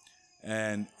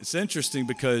 And it's interesting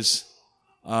because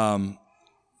I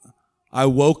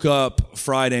woke up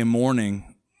Friday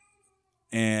morning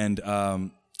and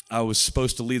I was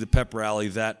supposed to lead the pep rally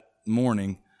that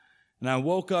morning. And I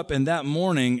woke up, and that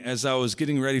morning, as I was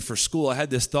getting ready for school, I had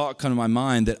this thought come to my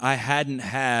mind that I hadn't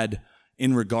had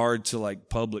in regard to like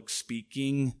public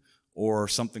speaking or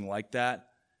something like that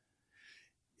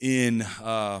in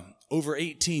over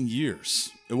 18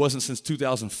 years. It wasn't since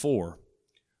 2004.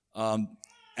 And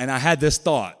I had this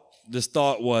thought. This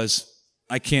thought was,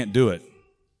 I can't do it.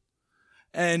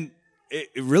 And it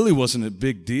really wasn't a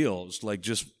big deal. It was like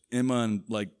just Emma and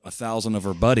like 1,000 of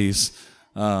her buddies.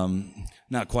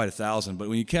 Not quite 1,000, but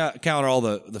when you count all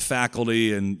the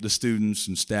faculty and the students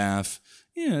and staff,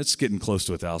 yeah, it's getting close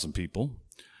to 1,000 people.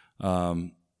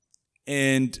 And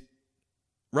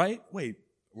right, wait,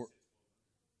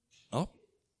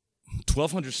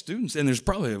 1,200 students, and there's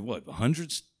probably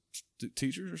 100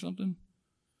 teachers or something.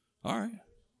 All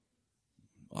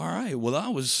right. Well,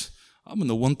 I'm in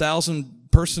the 1,000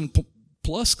 person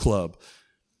plus club.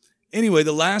 Anyway,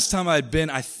 the last time I'd been,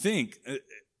 I think.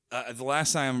 The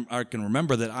last time I can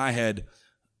remember that I had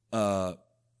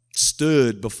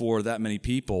stood before that many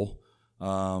people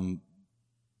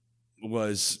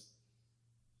was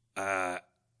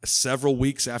several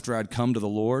weeks after I'd come to the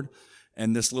Lord,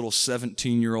 and this little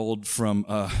 17-year-old from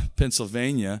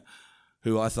Pennsylvania,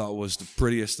 who I thought was the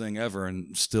prettiest thing ever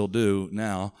and still do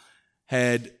now,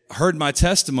 had heard my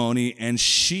testimony, and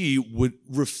she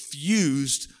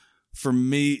refused for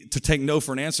me to take no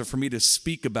for an answer, for me to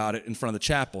speak about it in front of the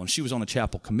chapel. And she was on the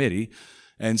chapel committee.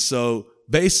 And so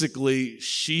basically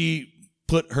she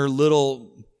put her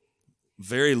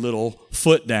very little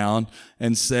foot down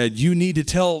and said, you need to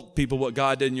tell people what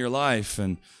God did in your life.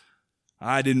 And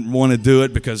I didn't want to do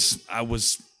it because I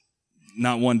was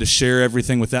not wanting to share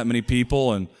everything with that many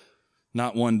people and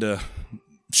not wanting to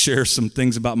share some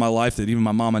things about my life that even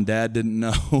my mom and dad didn't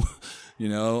know,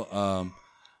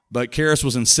 But Karis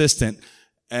was insistent,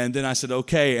 and then I said,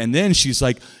 okay. And then she's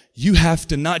like, you have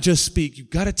to not just speak, you've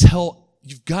got to tell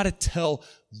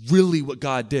really what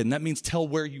God did. And that means tell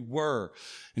where you were.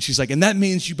 And she's like, and that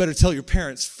means you better tell your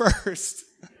parents first.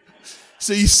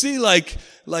 So you see like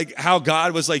how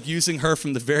God was like using her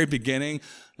from the very beginning,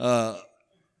 to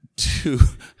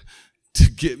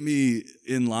get me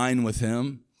in line with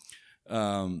him.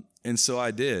 And so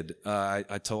I did.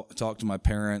 I talked to my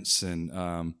parents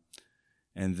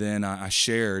and then I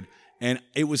shared, and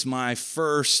it was my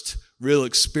first real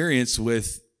experience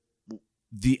with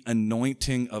the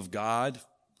anointing of God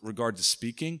in regard to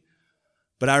speaking.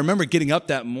 But I remember getting up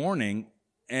that morning,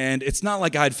 and it's not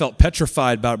like I had felt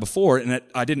petrified about it before, and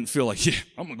I didn't feel like, yeah,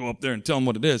 I'm going to go up there and tell them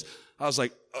what it is. I was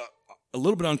like a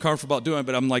little bit uncomfortable about doing it,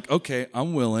 but I'm like, okay,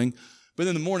 I'm willing. But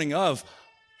then the morning of,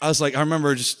 I was like, I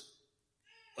remember just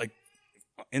like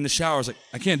in the shower, I was like,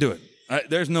 I can't do it.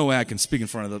 There's no way I can speak in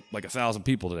front of 1,000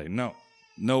 people today. No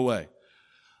way. I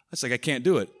was like, I can't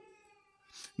do it.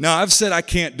 Now, I've said I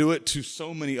can't do it to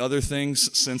so many other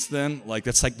things since then. Like,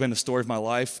 that's like been a story of my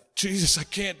life. Jesus, I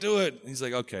can't do it. And he's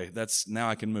like, okay, now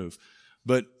I can move.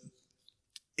 But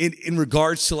in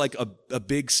regards to like a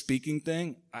big speaking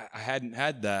thing, I hadn't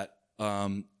had that.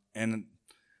 And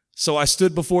so I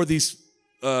stood before these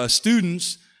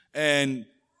students, and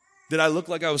did I look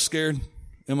like I was scared,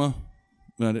 Emma?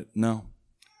 No.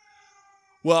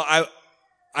 Well,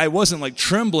 I wasn't like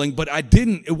trembling, but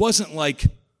it wasn't like,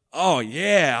 oh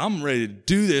yeah, I'm ready to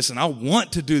do this and I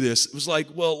want to do this. It was like,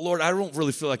 well, Lord, I don't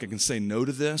really feel like I can say no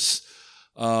to this.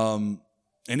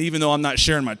 And even though I'm not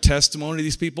sharing my testimony to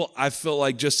these people, I feel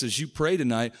like just as you pray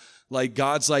tonight, like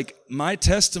God's like, my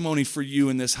testimony for you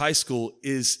in this high school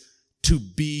is to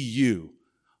be you,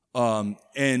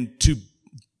 and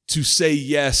to say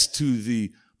yes to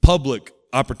the public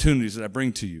opportunities that I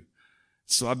bring to you.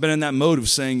 So I've been in that mode of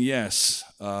saying yes.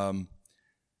 So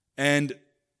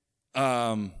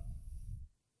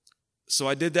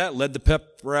I did that, led the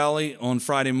pep rally on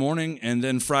Friday morning, and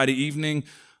then Friday evening,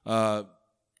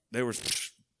 there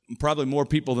was probably more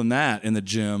people than that in the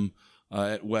gym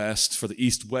at West for the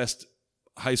East-West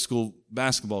high school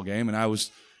basketball game, and I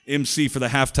was MC for the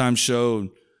halftime show.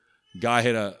 Guy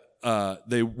had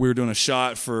we were doing a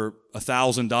shot for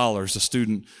 $1,000, a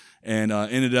student, and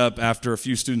ended up after a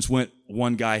few students went,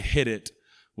 one guy hit it,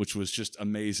 which was just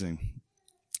amazing,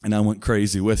 and I went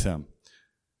crazy with him.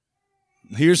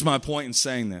 Here's my point in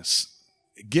saying this.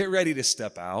 Get ready to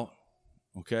step out,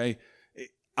 okay?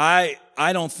 I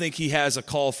don't think he has a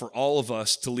call for all of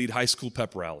us to lead high school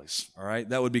pep rallies, all right?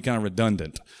 That would be kind of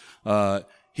redundant.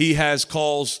 He has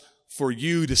calls for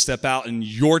you to step out in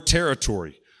your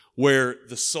territory where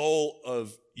the sole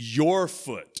of your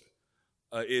foot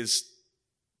is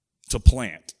to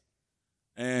plant.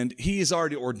 And he has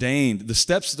already ordained. The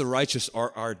steps of the righteous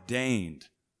are ordained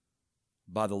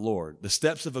by the Lord. The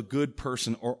steps of a good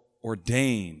person are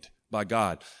ordained by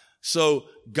God. So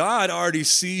God already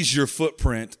sees your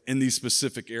footprint in these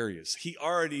specific areas. He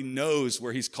already knows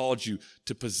where he's called you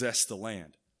to possess the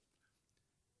land.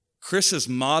 Chris has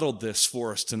modeled this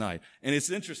for us tonight. And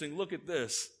it's interesting. Look at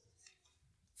this.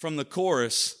 From the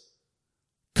chorus,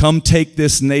 come take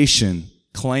this nation,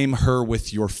 claim her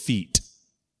with your feet.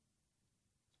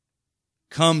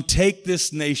 Come take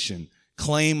this nation,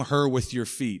 claim her with your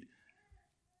feet.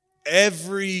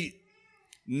 Every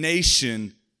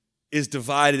nation is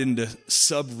divided into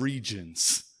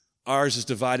sub-regions. Ours is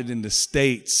divided into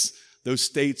states. Those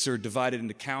states are divided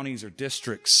into counties or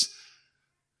districts.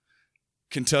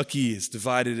 Kentucky is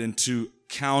divided into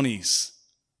counties.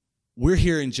 We're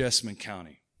here in Jessamine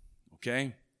County,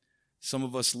 okay? Some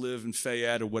of us live in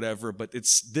Fayette or whatever, but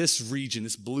it's this region,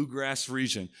 this bluegrass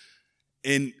region.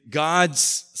 And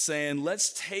God's saying,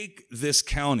 let's take this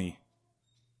county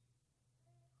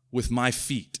with my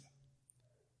feet.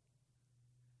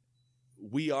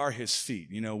 We are his feet.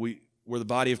 You know, we're the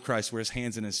body of Christ. We're his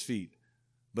hands and his feet.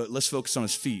 But let's focus on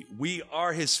his feet. We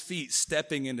are his feet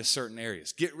stepping into certain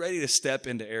areas. Get ready to step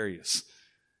into areas.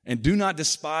 And do not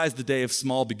despise the day of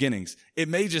small beginnings. It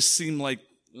may just seem like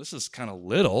this is kind of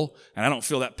little, and I don't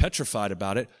feel that petrified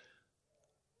about it.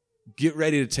 Get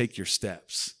ready to take your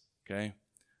steps, okay?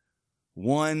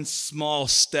 One small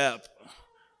step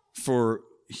for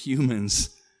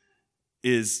humans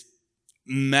is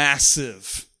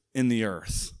massive in the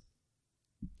earth.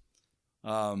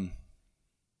 And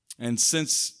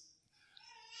since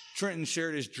Trenton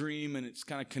shared his dream, and it's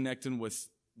kind of connecting with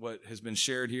what has been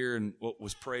shared here and what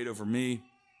was prayed over me,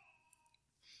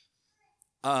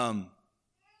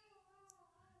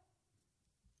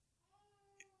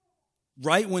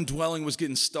 right when Dwelling was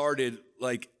getting started,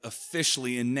 like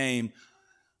officially in name,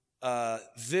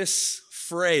 this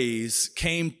phrase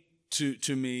came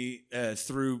to me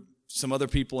through some other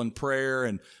people in prayer,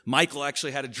 and Michael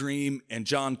actually had a dream, and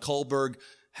John Kohlberg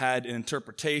had an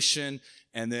interpretation,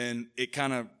 and then it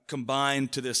kind of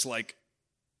combined to this like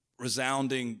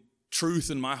resounding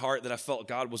truth in my heart that I felt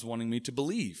God was wanting me to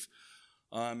believe.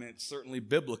 It's certainly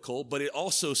biblical, but it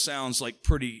also sounds like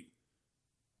pretty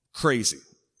crazy.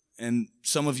 And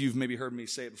some of you have maybe heard me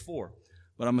say it before,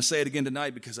 but I'm going to say it again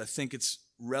tonight because I think it's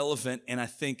relevant, and I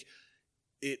think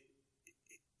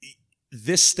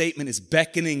this statement is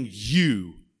beckoning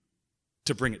you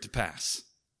to bring it to pass.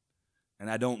 And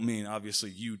I don't mean,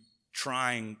 obviously, you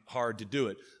trying hard to do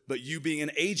it, but you being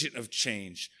an agent of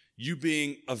change, you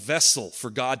being a vessel for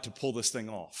God to pull this thing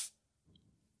off.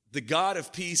 The God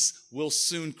of peace will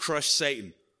soon crush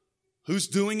Satan. Who's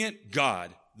doing it?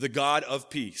 God, the God of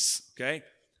peace, okay?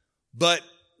 But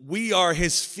we are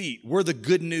his feet. We're the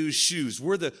good news shoes.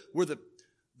 We're the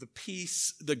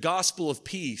peace, the gospel of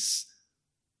peace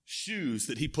shoes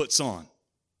that he puts on.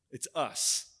 It's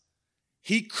us.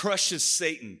 He crushes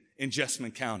Satan in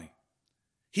Jessamine County.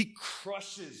 He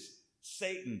crushes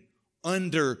Satan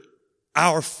under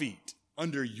our feet,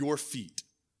 under your feet.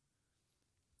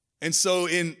 And so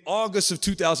in August of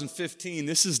 2015,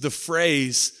 this is the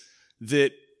phrase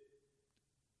that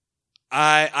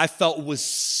I felt was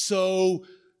so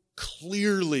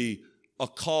clearly a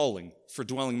calling for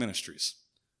Dwelling Ministries.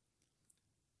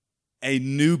 A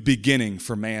new beginning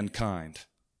for mankind.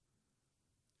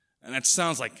 And that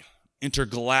sounds like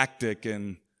intergalactic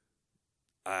and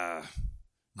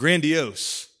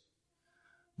grandiose.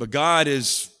 But God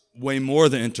is way more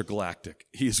than intergalactic.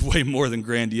 He is way more than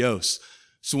grandiose.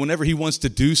 So whenever he wants to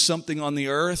do something on the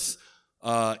earth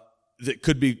that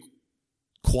could be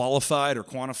qualified or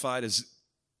quantified as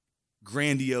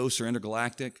grandiose or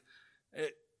intergalactic,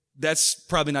 that's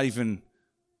probably not even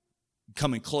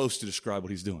coming close to describe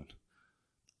what he's doing.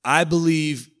 I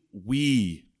believe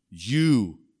we,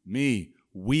 you, me,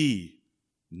 we,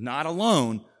 not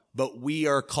alone, but we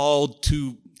are called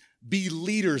to be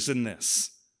leaders in this.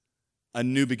 A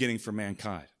new beginning for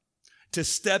mankind. To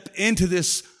step into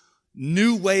this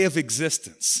new way of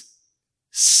existence.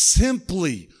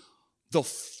 Simply the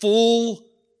full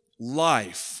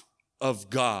life of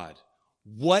God.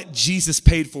 What Jesus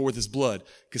paid for with his blood.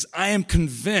 Because I am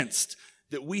convinced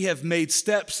that we have made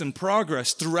steps and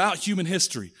progress throughout human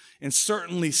history. And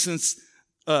certainly since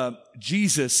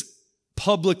Jesus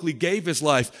publicly gave his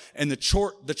life and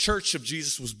the church of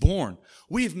Jesus was born.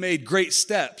 We have made great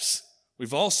steps.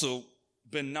 We've also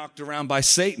been knocked around by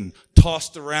Satan,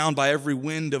 tossed around by every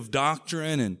wind of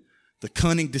doctrine and the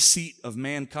cunning deceit of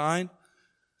mankind.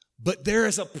 But there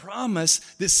is a promise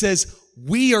that says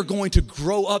we are going to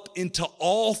grow up into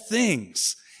all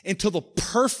things, into the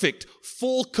perfect,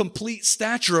 full, complete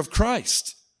stature of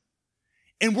Christ.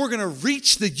 And we're going to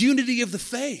reach the unity of the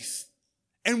faith.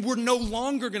 And we're no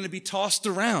longer going to be tossed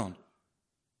around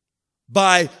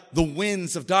by the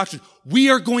winds of doctrine. We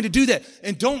are going to do that.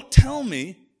 And don't tell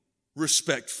me,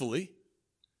 respectfully,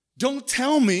 don't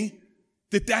tell me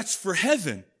that that's for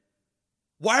heaven.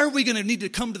 Why are we going to need to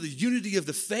come to the unity of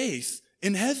the faith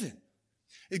in heaven?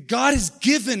 God has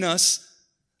given us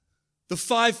the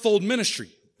fivefold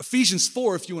ministry. Ephesians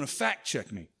 4, if you want to fact check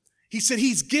me. He said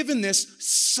he's given this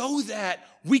so that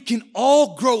we can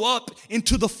all grow up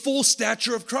into the full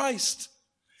stature of Christ.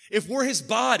 If we're his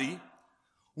body,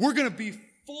 we're going to be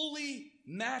fully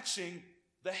matching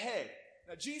the head.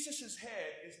 Now, Jesus'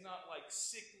 head is not like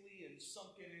sickly and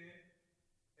sunken in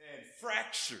and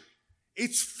fractured.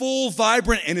 It's full,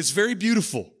 vibrant, and it's very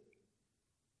beautiful.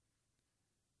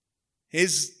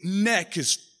 His neck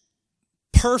is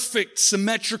perfect,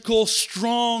 symmetrical,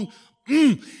 strong.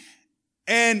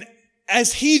 And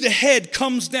as he, the head,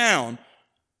 comes down,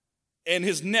 and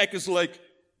his neck is like,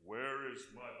 where is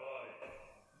my body?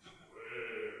 Where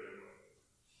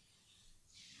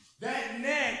am I? That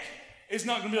neck is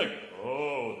not going to be like,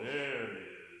 oh, there it is,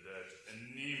 that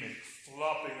anemic,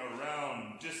 flopping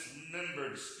around,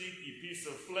 dismembered, stinky piece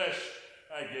of flesh.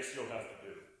 I guess you'll have to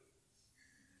do.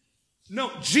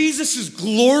 No, Jesus'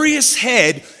 glorious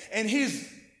head and his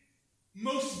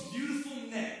most beautiful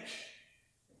neck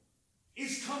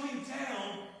is coming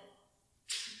down.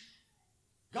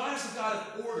 God is a God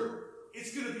of order.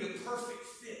 It's going to be a perfect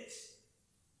fit.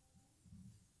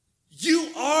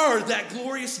 You are that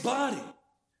glorious body.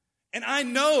 And I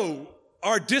know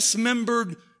our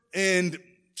dismembered and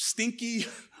stinky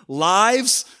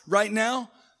lives right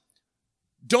now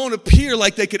don't appear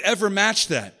like they could ever match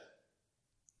that.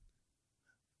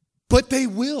 But they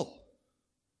will.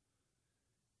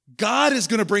 God is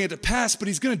going to bring it to pass, but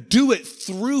he's going to do it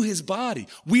through his body.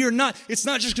 It's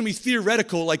not just going to be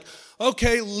theoretical, like,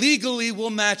 okay, legally we'll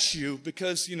match you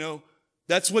because,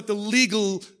 that's what the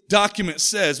legal document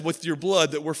says with your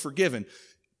blood that we're forgiven.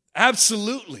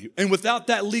 Absolutely. And without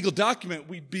that legal document,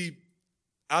 we'd be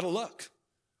out of luck.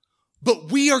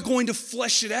 But we are going to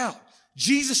flesh it out.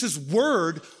 Jesus'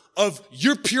 word of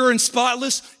you're pure and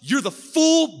spotless, you're the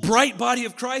full bright body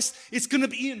of Christ, it's going to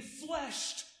be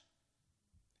enfleshed.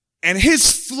 And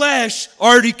his flesh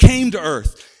already came to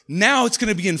earth. Now it's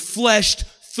going to be enfleshed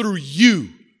through you,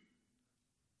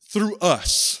 through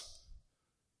us.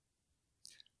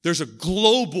 There's a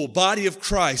global body of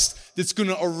Christ that's going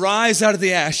to arise out of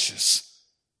the ashes.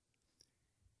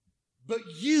 But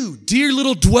you, dear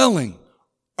little dwelling,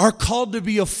 are called to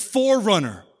be a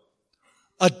forerunner,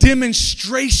 a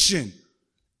demonstration.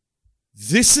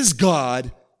 This is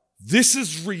God. This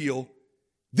is real.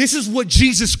 This is what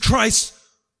Jesus Christ's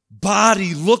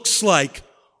body looks like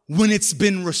when it's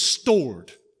been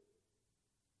restored.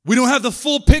 We don't have the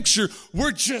full picture.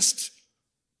 We're just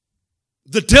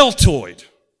the deltoid.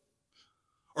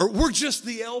 Or we're just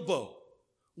the elbow.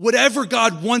 Whatever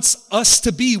God wants us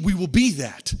to be, we will be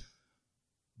that.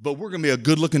 But we're going to be a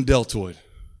good-looking deltoid.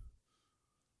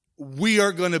 We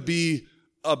are going to be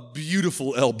a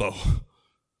beautiful elbow.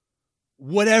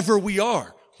 Whatever we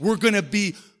are, we're going to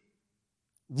be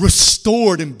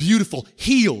restored and beautiful,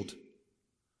 healed,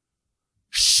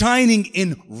 shining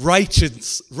in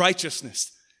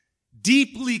righteousness,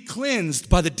 deeply cleansed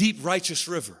by the deep righteous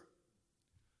river.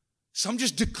 So I'm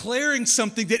just declaring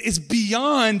something that is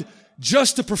beyond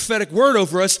just a prophetic word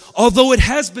over us, although it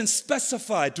has been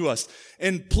specified to us.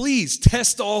 And please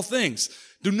test all things.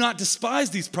 Do not despise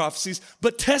these prophecies,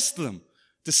 but test them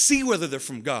to see whether they're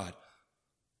from God.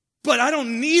 But I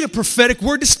don't need a prophetic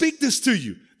word to speak this to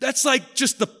you. That's like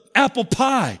just the apple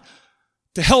pie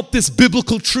to help this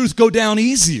biblical truth go down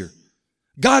easier.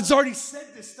 God's already said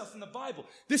this stuff in the Bible.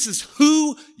 This is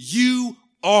who you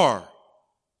are.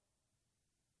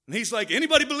 And he's like,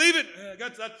 anybody believe it? I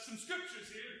got some scriptures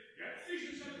here.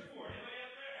 Ephesians chapter 4. Anybody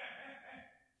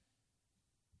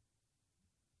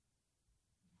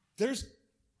out there?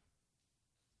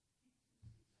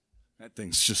 That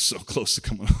thing's just so close to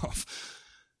coming off.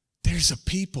 There's a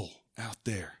people out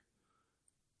there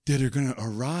that are going to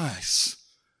arise,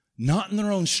 not in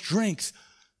their own strength.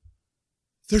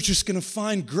 They're just going to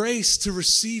find grace to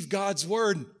receive God's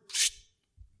word and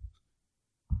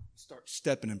start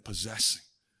stepping and possessing.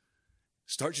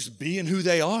 Start just being who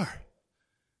they are.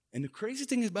 And the crazy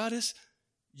thing about this,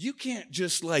 you can't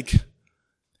just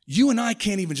you and I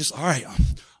can't even just, all right,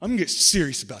 I'm going to get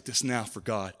serious about this now for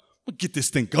God. I'm going to get this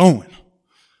thing going.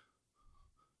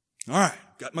 All right,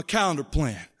 got my calendar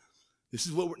plan. This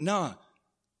is what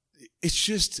it's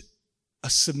just a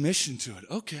submission to it.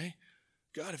 Okay,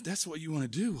 God, if that's what you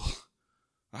want to do,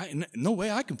 no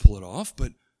way I can pull it off,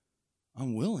 but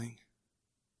I'm willing.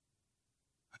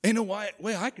 Ain't no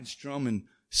way I can strum and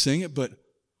sing it, but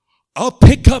I'll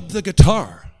pick up the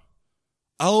guitar.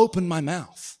 I'll open my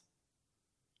mouth.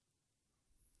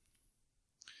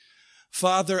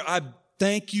 Father, I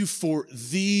thank you for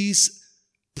these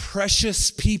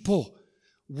precious people.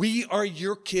 We are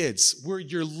your kids. We're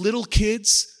your little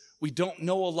kids. We don't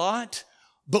know a lot,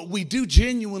 but we do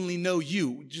genuinely know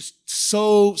you.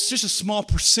 It's just a small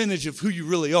percentage of who you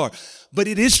really are. But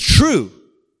it is true.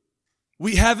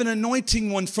 We have an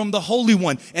anointing one from the Holy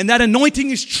One, and that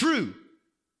anointing is true.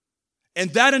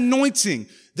 And that anointing,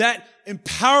 that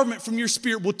empowerment from your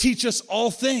Spirit will teach us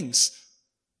all things.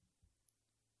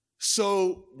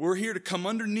 So we're here to come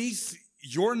underneath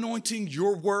your anointing,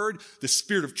 your word, the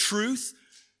Spirit of truth.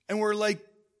 And we're like,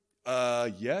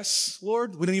 yes,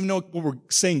 Lord. We don't even know what we're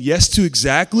saying yes to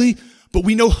exactly, but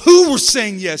we know who we're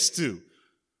saying yes to.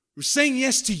 We're saying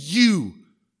yes to you,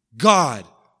 God.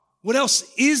 What else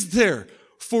is there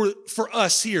for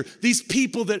us here? These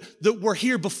people that were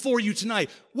here before you tonight.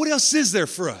 What else is there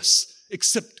for us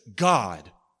except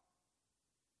God?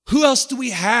 Who else do we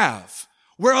have?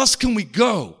 Where else can we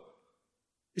go?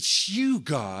 It's you,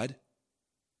 God.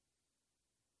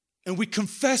 And we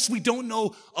confess we don't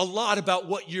know a lot about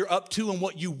what you're up to and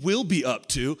what you will be up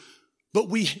to, but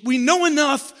we know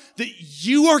enough that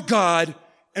you are God,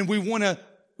 and we want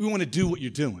to do what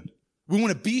you're doing. We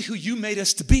want to be who you made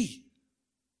us to be.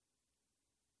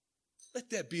 Let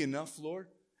that be enough, Lord.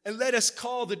 And let us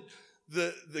call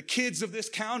the kids of this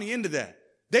county into that.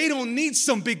 They don't need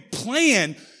some big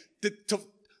plan to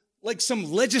like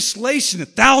some legislation,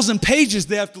 1,000 pages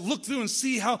they have to look through and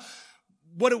see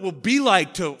what it will be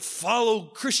like to follow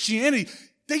Christianity.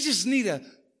 They just need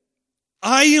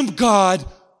I am God.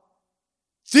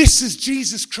 This is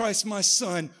Jesus Christ, my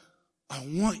son. I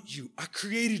want you. I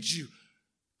created you.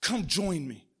 Come join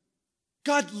me.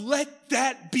 God, let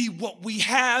that be what we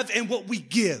have and what we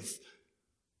give.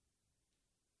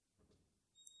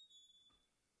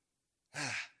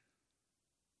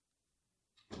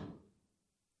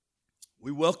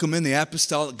 We welcome in the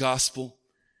apostolic gospel,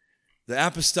 the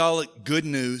apostolic good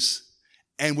news,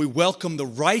 and we welcome the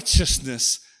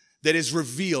righteousness that is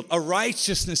revealed. A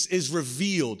righteousness is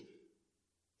revealed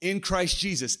in Christ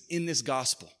Jesus in this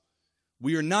gospel.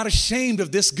 We are not ashamed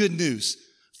of this good news,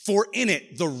 for in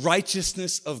it the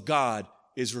righteousness of God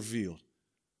is revealed.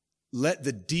 Let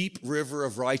the deep river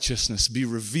of righteousness be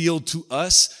revealed to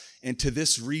us and to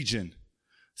this region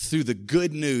through the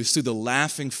good news, through the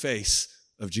laughing face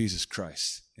of Jesus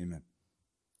Christ. Amen.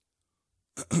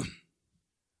 All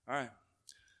right.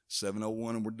 7:01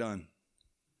 and we're done.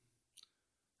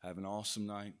 Have an awesome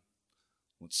night.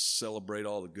 Let's celebrate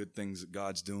all the good things that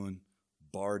God's doing.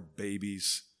 Bard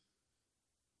babies.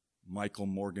 Michael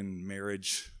Morgan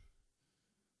marriage.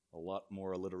 A lot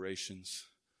more alliterations.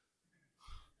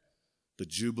 The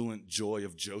jubilant joy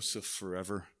of Joseph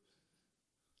forever.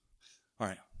 All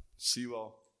right. See you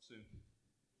all.